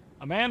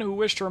 A man who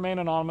wished to remain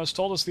anonymous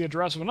told us the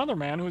address of another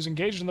man who is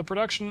engaged in the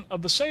production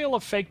of the sale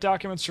of fake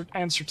documents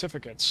and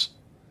certificates.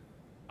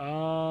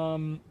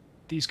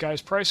 These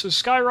guys' prices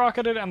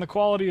skyrocketed and the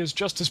quality is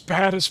just as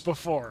bad as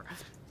before.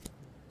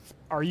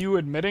 Are you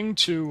admitting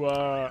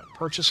to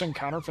purchasing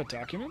counterfeit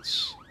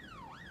documents?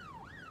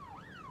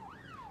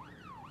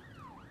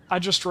 I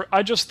just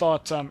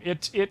thought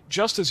it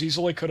just as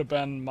easily could have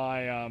been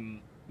my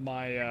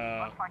my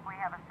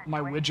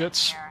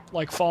widgets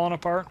like falling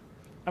apart.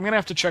 I'm gonna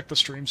have to check the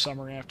stream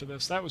summary after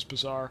this. That was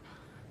bizarre.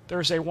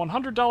 There's a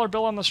 $100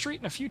 bill on the street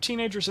and a few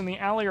teenagers in the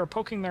alley are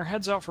poking their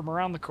heads out from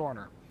around the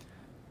corner.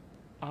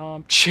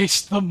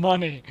 Chase the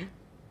money.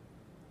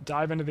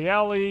 Dive into the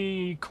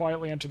alley,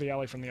 quietly enter the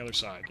alley from the other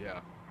side,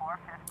 yeah.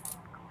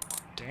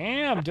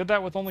 Damn, did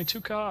that with only 2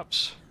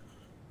 cops.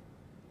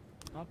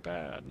 Not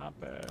bad, not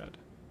bad.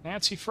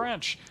 Nancy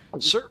French.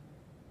 Sir.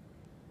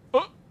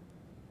 Oh!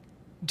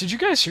 Did you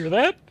guys hear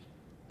that?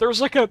 There was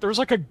like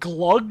a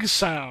glug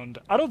sound.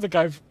 I don't think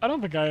I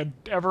had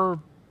ever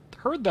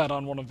heard that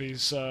on one of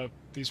these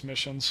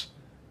missions.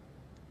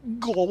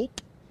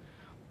 Gulp.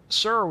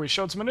 Sir, we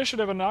showed some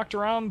initiative and knocked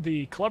around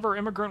the clever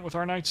immigrant with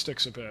our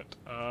nightsticks a bit.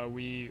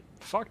 We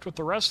fucked with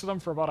the rest of them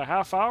for about a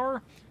half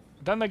hour,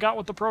 then they got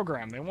with the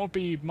program. They won't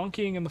be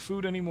monkeying in the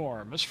food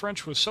anymore. Miss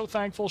French was so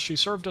thankful she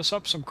served us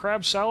up some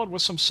crab salad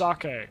with some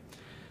sake.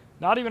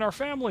 Not even our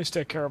families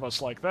take care of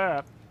us like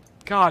that.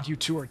 God, you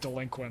two are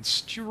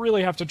delinquents. Do you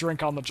really have to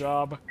drink on the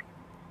job?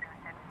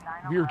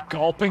 Weird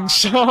gulping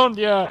sound,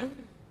 yeah.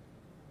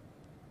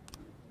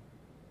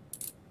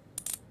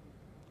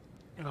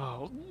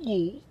 Oh.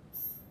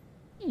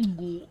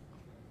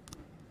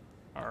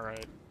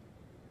 Alright.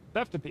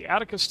 Theft at the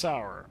Atticus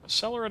Tower. A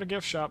seller at a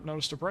gift shop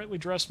noticed a brightly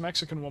dressed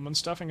Mexican woman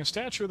stuffing a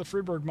statue of the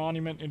Freeburg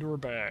Monument into her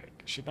bag.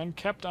 She then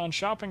kept on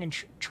shopping and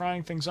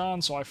trying things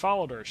on, so I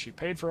followed her. She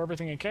paid for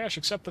everything in cash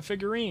except the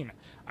figurine.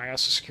 I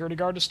asked the security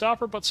guard to stop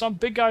her, but some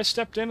big guy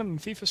stepped in and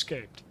the thief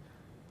escaped.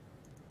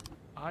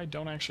 I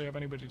don't actually have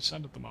anybody to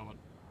send at the moment.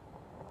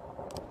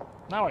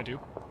 Now I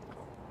do.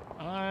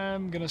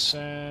 I'm gonna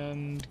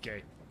send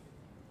Gay.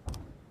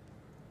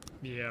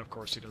 Yeah, of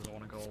course he doesn't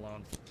want to go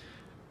alone.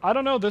 I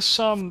don't know, this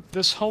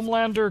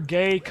Homelander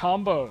Gay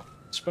combo,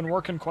 it's been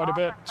working quite a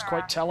bit. It's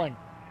quite telling.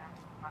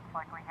 Looks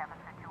like we have a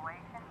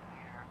situation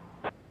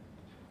here.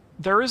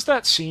 There is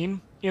that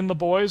scene in The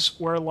Boys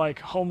where like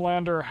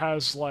Homelander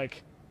has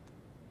like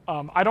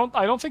I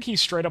don't think he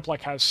straight up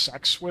like has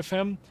sex with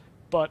him,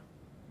 but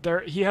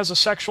he has a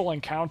sexual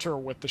encounter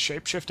with the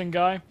shapeshifting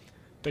guy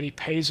that he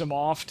pays him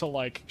off to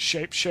like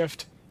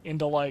shapeshift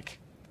into like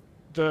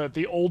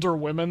the older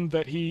women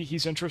that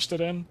he's interested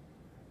in.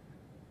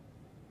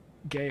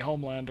 Gay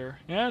Homelander.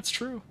 Yeah, it's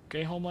true.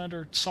 Gay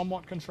Homelander,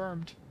 somewhat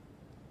confirmed.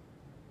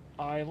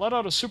 I let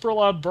out a super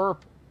loud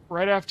burp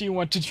right after you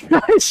went. Did you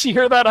guys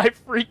hear that? I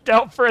freaked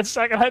out for a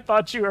second. I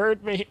thought you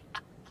heard me.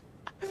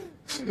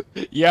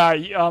 Yeah,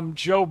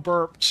 Joe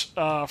burped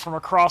from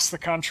across the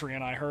country,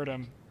 and I heard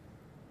him.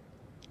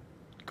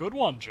 Good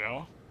one,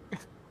 Joe.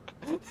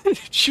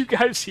 Did you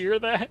guys hear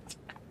that?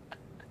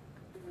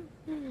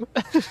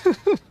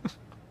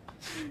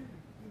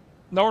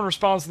 No one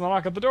responds to the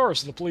knock at the door,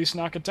 so the police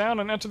knock it down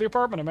and enter the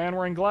apartment. A man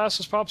wearing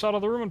glasses pops out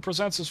of the room and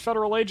presents his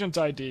federal agent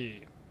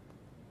ID.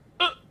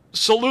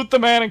 Salute the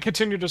man and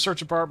continue to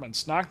search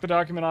apartments. Knock the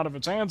document out of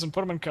its hands and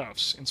put him in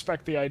cuffs.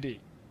 Inspect the ID.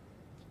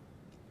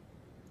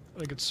 I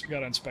think it's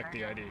gotta inspect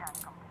the ID.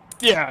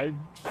 Yeah,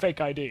 fake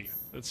ID.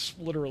 That's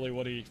literally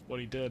what he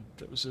did.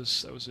 That was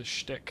his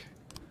shtick.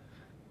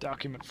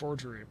 Document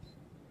forgery.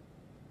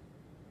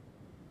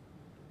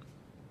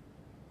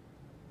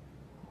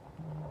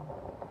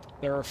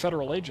 There are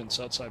federal agents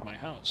outside my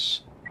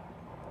house.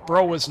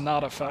 Bro was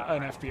not an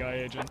FBI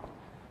agent.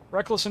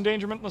 Reckless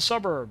endangerment in the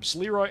suburbs.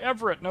 Leroy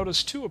Everett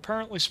noticed 2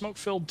 apparently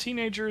smoke-filled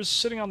teenagers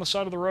sitting on the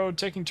side of the road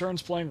taking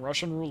turns playing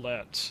Russian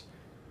roulette.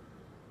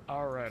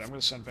 Alright, I'm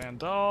going to send Van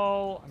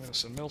Dahl, I'm going to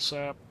send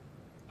Millsap,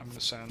 I'm going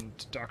to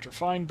send Dr.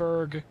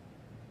 Feinberg,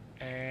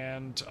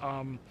 and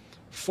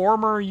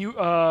former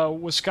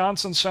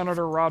Wisconsin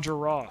Senator Roger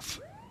Roth.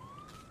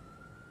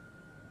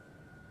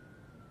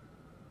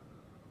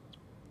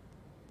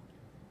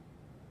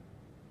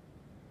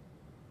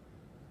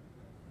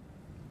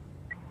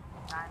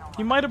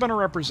 He might have been a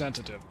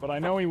representative, but I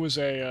know he was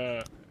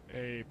a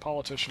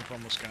politician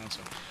from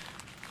Wisconsin.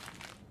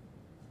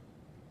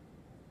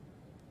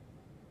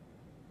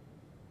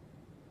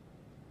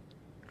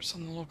 There's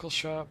some local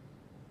shop.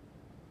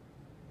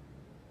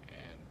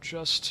 And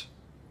just...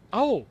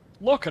 Oh!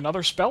 Look,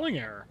 another spelling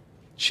error.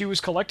 She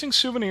was collecting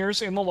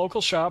souvenirs in the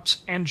local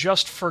shops and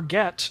just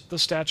forget the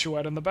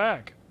statuette in the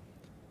bag.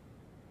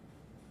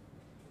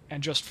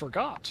 And just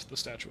forgot the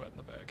statuette in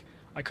the bag.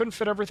 I couldn't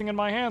fit everything in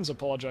my hands,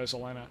 apologized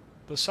Elena.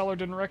 The seller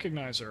didn't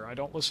recognize her. I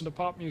don't listen to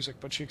pop music,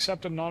 but she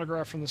accepted an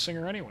autograph from the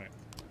singer anyway.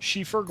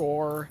 She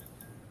forgore.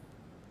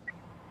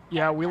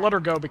 Yeah, we let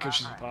her go because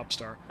she's a pop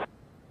star.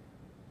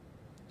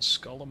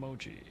 Skull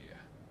emoji.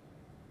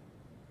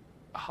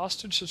 A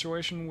hostage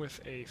situation with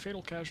a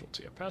fatal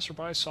casualty. A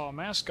passerby saw a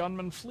masked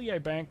gunman flee a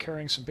bank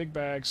carrying some big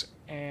bags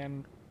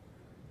and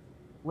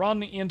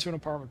run into an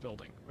apartment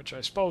building, which I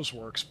suppose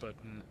works, but...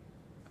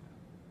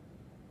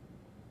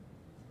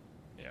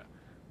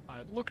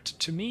 It looked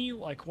to me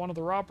like one of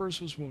the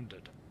robbers was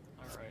wounded.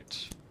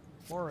 Alright.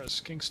 Flores,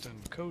 Kingston,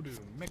 Kodu,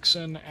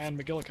 Mixon, and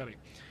McGillicuddy.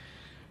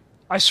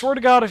 I swear to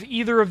God, if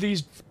either of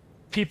these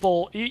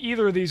people,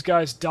 either of these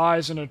guys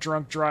dies in a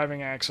drunk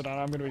driving accident,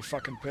 I'm gonna be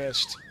fucking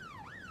pissed.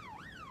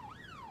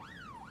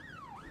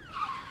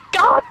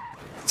 God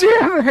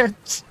damn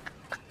it!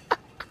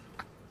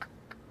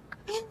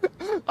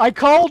 I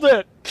called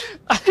it!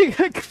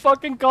 I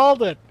fucking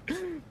called it!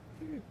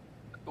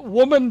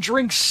 Woman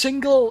drinks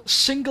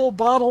single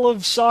bottle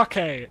of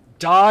sake,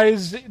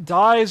 dies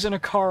in a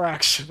car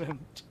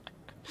accident.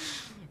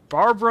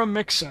 Barbara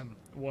Mixon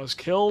was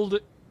killed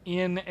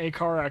in a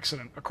car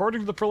accident. According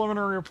to the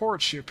preliminary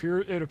report,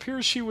 it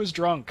appears she was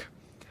drunk.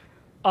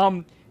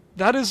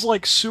 That is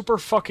like super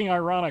fucking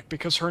ironic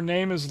because her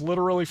name is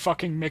literally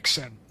fucking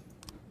Mixon.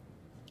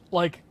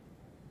 Like,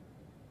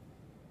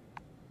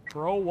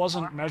 bro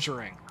wasn't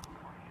measuring.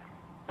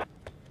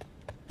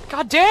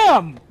 God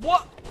damn!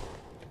 What?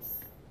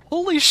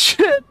 Holy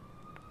shit!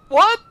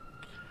 What?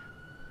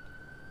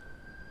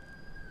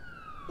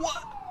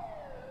 What?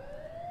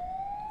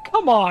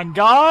 Come on,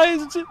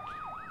 guys!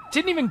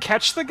 Didn't even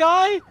catch the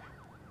guy?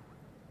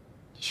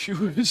 She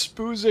was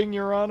boozing,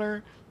 Your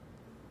Honor.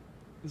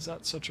 Is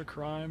that such a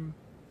crime?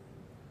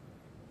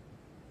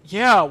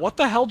 Yeah, what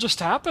the hell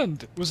just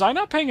happened? Was I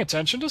not paying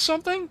attention to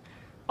something?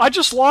 I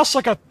just lost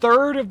like a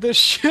third of this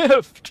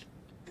shift.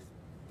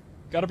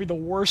 Gotta be the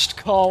worst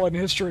call in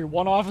history.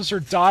 1 officer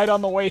died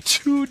on the way,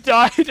 2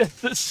 died at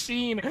the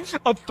scene.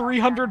 A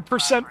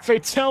 300%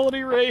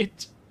 fatality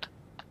rate.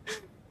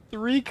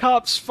 3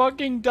 cops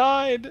fucking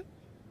died.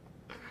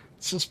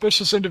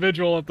 Suspicious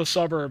individual at the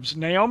suburbs.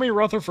 Naomi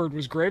Rutherford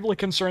was gravely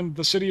concerned that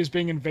the city is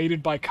being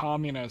invaded by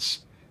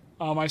communists.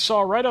 I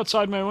saw right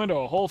outside my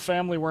window a whole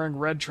family wearing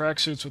red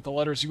tracksuits with the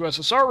letters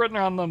USSR written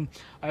on them.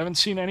 I haven't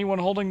seen anyone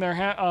holding their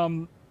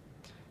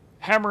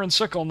hammer and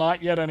sickle,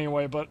 not yet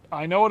anyway, but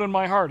I know it in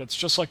my heart. It's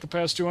just like the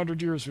past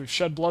 200 years. We've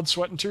shed blood,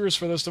 sweat, and tears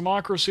for this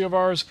democracy of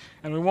ours,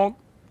 and we won't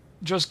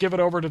just give it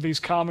over to these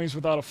commies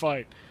without a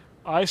fight.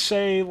 I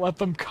say let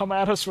them come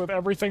at us with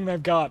everything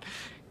they've got.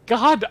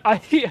 God,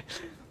 I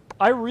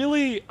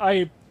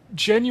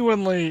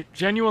genuinely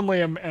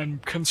am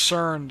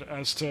concerned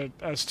as to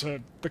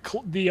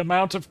the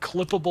amount of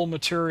clippable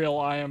material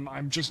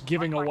I'm just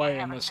giving away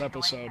in this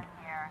episode.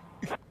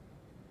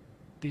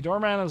 The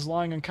doorman is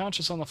lying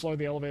unconscious on the floor.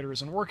 The elevator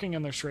isn't working,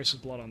 and there's traces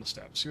of blood on the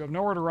steps. You have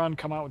nowhere to run.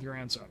 Come out with your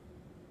hands up.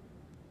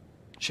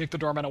 Shake the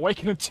doorman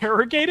awake and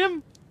interrogate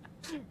him?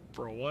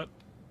 Bro, what?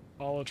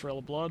 Follow a trail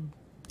of blood?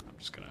 I'm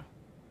just gonna...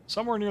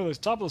 Somewhere near the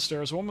top of the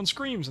stairs, a woman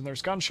screams, and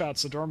there's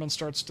gunshots. The doorman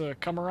starts to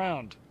come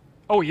around.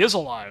 Oh, he is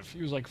alive.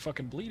 He was, like,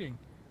 fucking bleeding.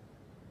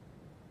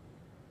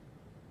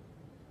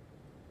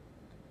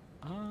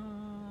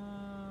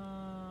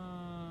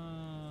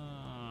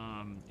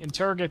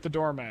 Interrogate the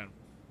doorman.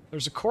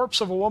 There's a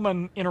corpse of a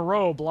woman in a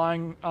robe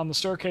lying on the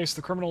staircase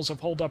the criminals have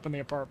holed up in the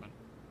apartment.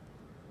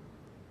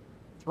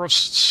 Throw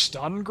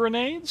stun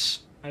grenades?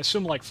 I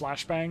assume like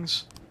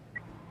flashbangs.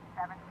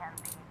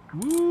 710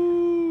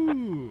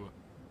 Woo!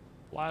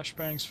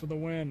 Flashbangs for the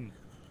win.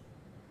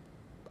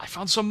 I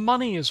found some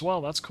money as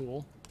well. That's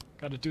cool.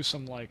 Gotta do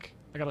some, like...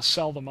 I gotta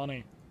sell the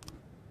money.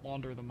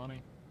 Launder the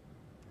money.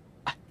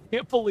 I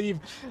can't believe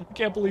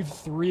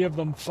 3 of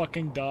them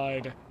fucking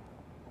died.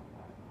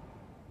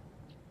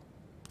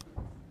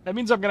 That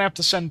means I'm gonna have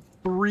to send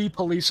 3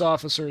 police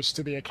officers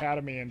to the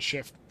academy in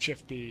shift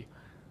B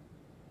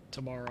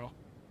tomorrow.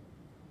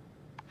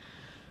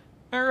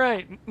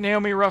 Alright,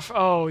 Naomi Ruff.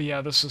 Oh,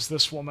 yeah, this is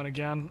this woman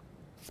again.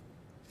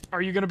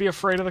 Are you gonna be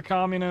afraid of the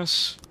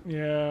communists?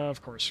 Yeah,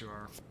 of course you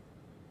are.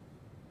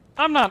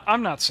 I'm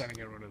not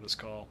sending anyone to this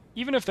call.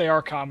 Even if they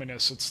are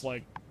communists, it's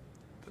like...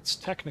 it's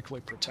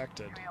technically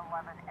protected.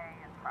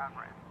 311A in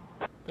progress.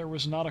 There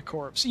was not a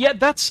corpse. Yeah,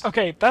 that's...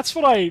 okay, that's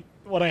what I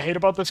hate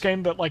about this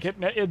game, that, like,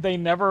 they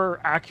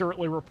never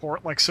accurately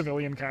report, like,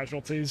 civilian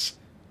casualties.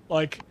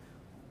 Like,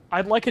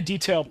 I'd like a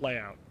detailed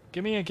layout.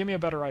 Give me a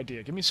better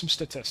idea. Give me some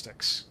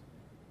statistics.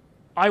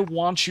 I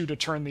want you to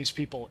turn these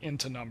people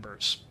into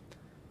numbers.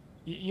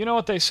 You know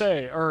what they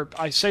say, or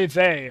I say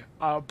they.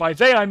 By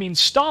they, I mean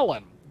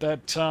Stalin.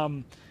 That,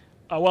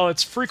 well,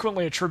 it's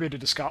frequently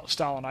attributed to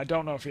Stalin. I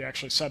don't know if he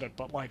actually said it,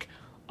 but, like,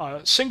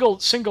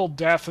 single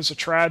death is a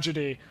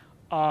tragedy.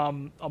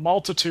 A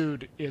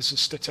multitude is a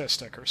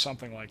statistic, or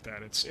something like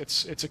that.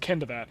 It's akin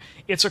to that.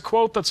 It's a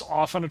quote that's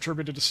often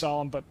attributed to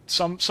Stalin, but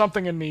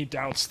something in me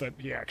doubts that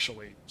he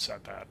actually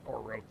said that,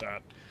 or wrote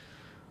that.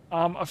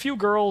 A few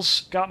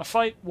girls got in a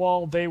fight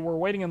while they were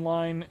waiting in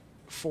line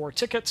for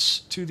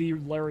tickets to the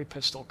Larry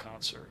Pistol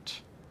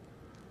concert.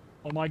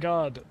 Oh my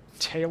god,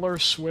 Taylor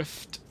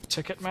Swift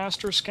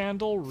Ticketmaster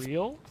scandal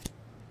real?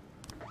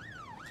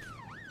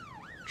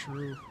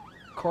 True.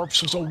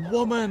 Corpse was a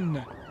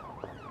woman!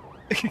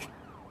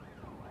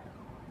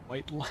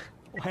 White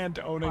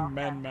land-owning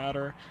men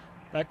matter.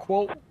 That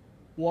quote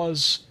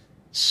was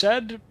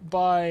said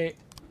by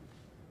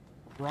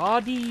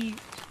Roddy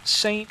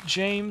St.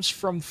 James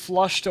from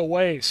Flushed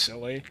Away,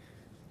 silly.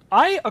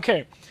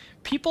 Okay,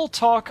 people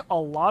talk a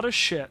lot of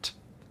shit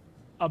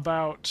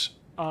about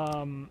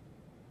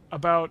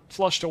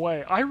Flushed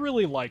Away. I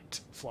really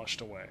liked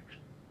Flushed Away.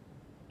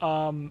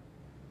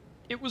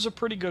 It was a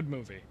pretty good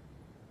movie.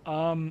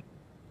 The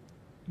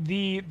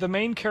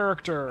main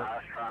character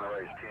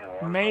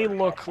may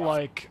look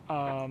like,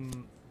 why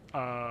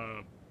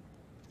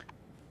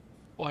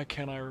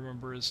can't I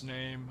remember his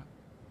name?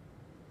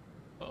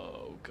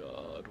 Oh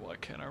god, why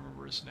can't I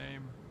remember his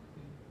name?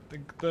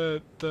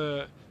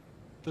 The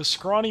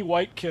scrawny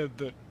white kid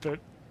that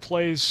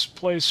plays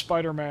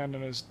Spider-Man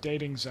and is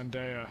dating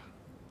Zendaya.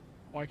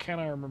 Why can't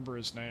I remember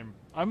his name?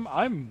 I'm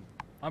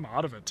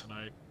out of it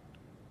tonight.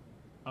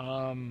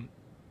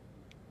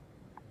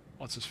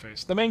 What's his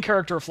face? The main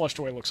character of Flushed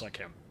Away looks like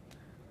him.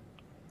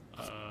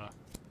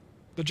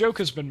 The joke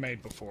has been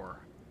made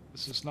before.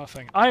 This is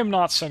nothing. I am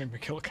not sending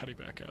McGillicuddy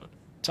back out.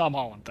 Tom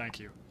Holland, thank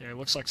you. Yeah, he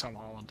looks like Tom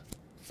Holland.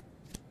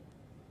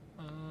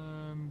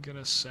 I'm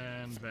gonna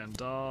send Van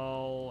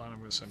Dahl, and I'm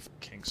gonna send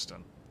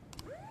Kingston.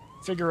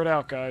 Figure it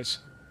out, guys.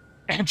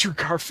 Andrew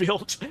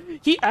Garfield.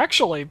 He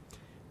actually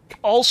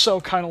also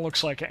kind of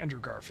looks like Andrew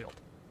Garfield.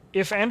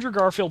 If Andrew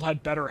Garfield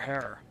had better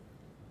hair,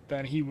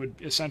 then he would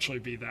essentially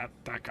be that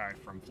guy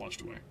from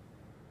Flushed Away.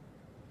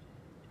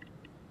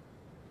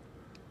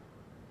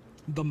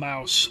 The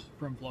mouse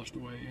from Flushed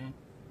Away, yeah.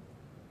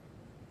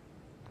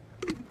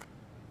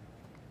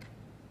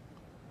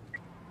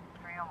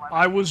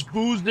 I was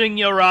boozing,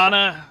 Your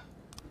Honor.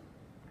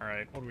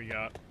 Alright, what do we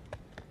got?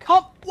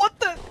 What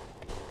the?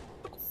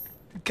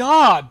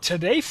 God,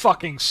 today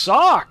fucking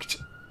sucked.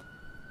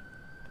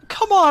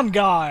 Come on,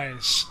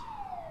 guys.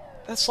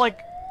 That's like...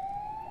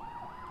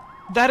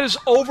 that is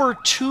over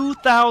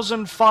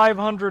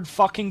 2,500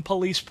 fucking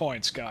police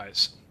points,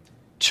 guys.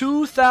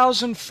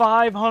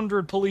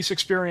 2,500 police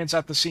experience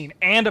at the scene,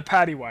 and a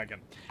paddy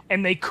wagon.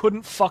 And they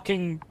couldn't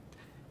fucking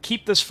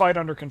keep this fight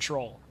under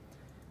control.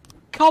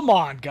 Come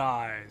on,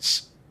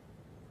 guys.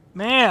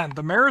 Man,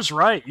 the mayor's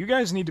right. You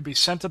guys need to be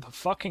sent to the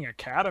fucking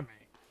academy.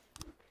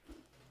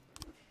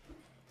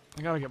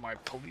 I gotta get my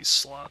police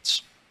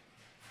slots.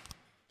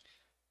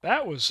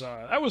 That was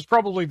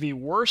probably the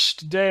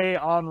worst day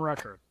on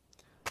record.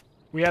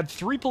 We had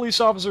 3 police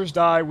officers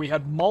die, we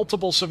had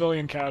multiple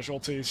civilian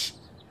casualties.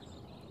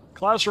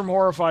 Classroom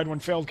horrified when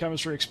failed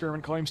chemistry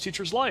experiment claims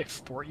teacher's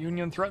life. Port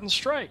Union threatens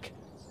strike.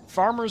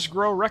 Farmers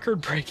grow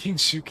record-breaking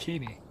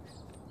zucchini.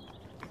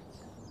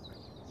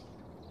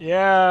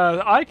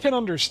 Yeah, I can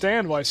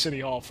understand why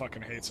City Hall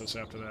fucking hates us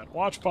after that.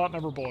 Watch pot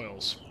never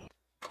boils.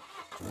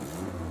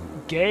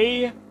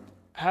 Gay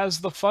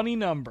has the funny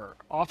number.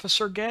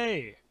 Officer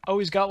Gay. Oh,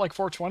 he's got like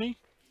 420?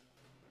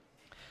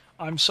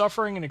 I'm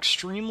suffering an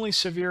extremely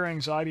severe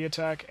anxiety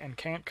attack and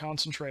can't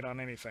concentrate on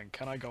anything.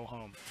 Can I go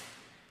home?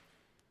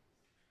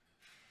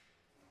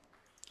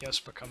 Yes,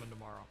 but coming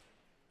tomorrow.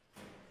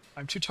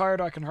 I'm too tired,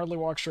 I can hardly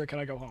walk straight. Can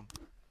I go home?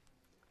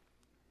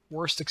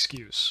 Worst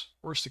excuse.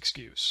 Worst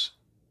excuse.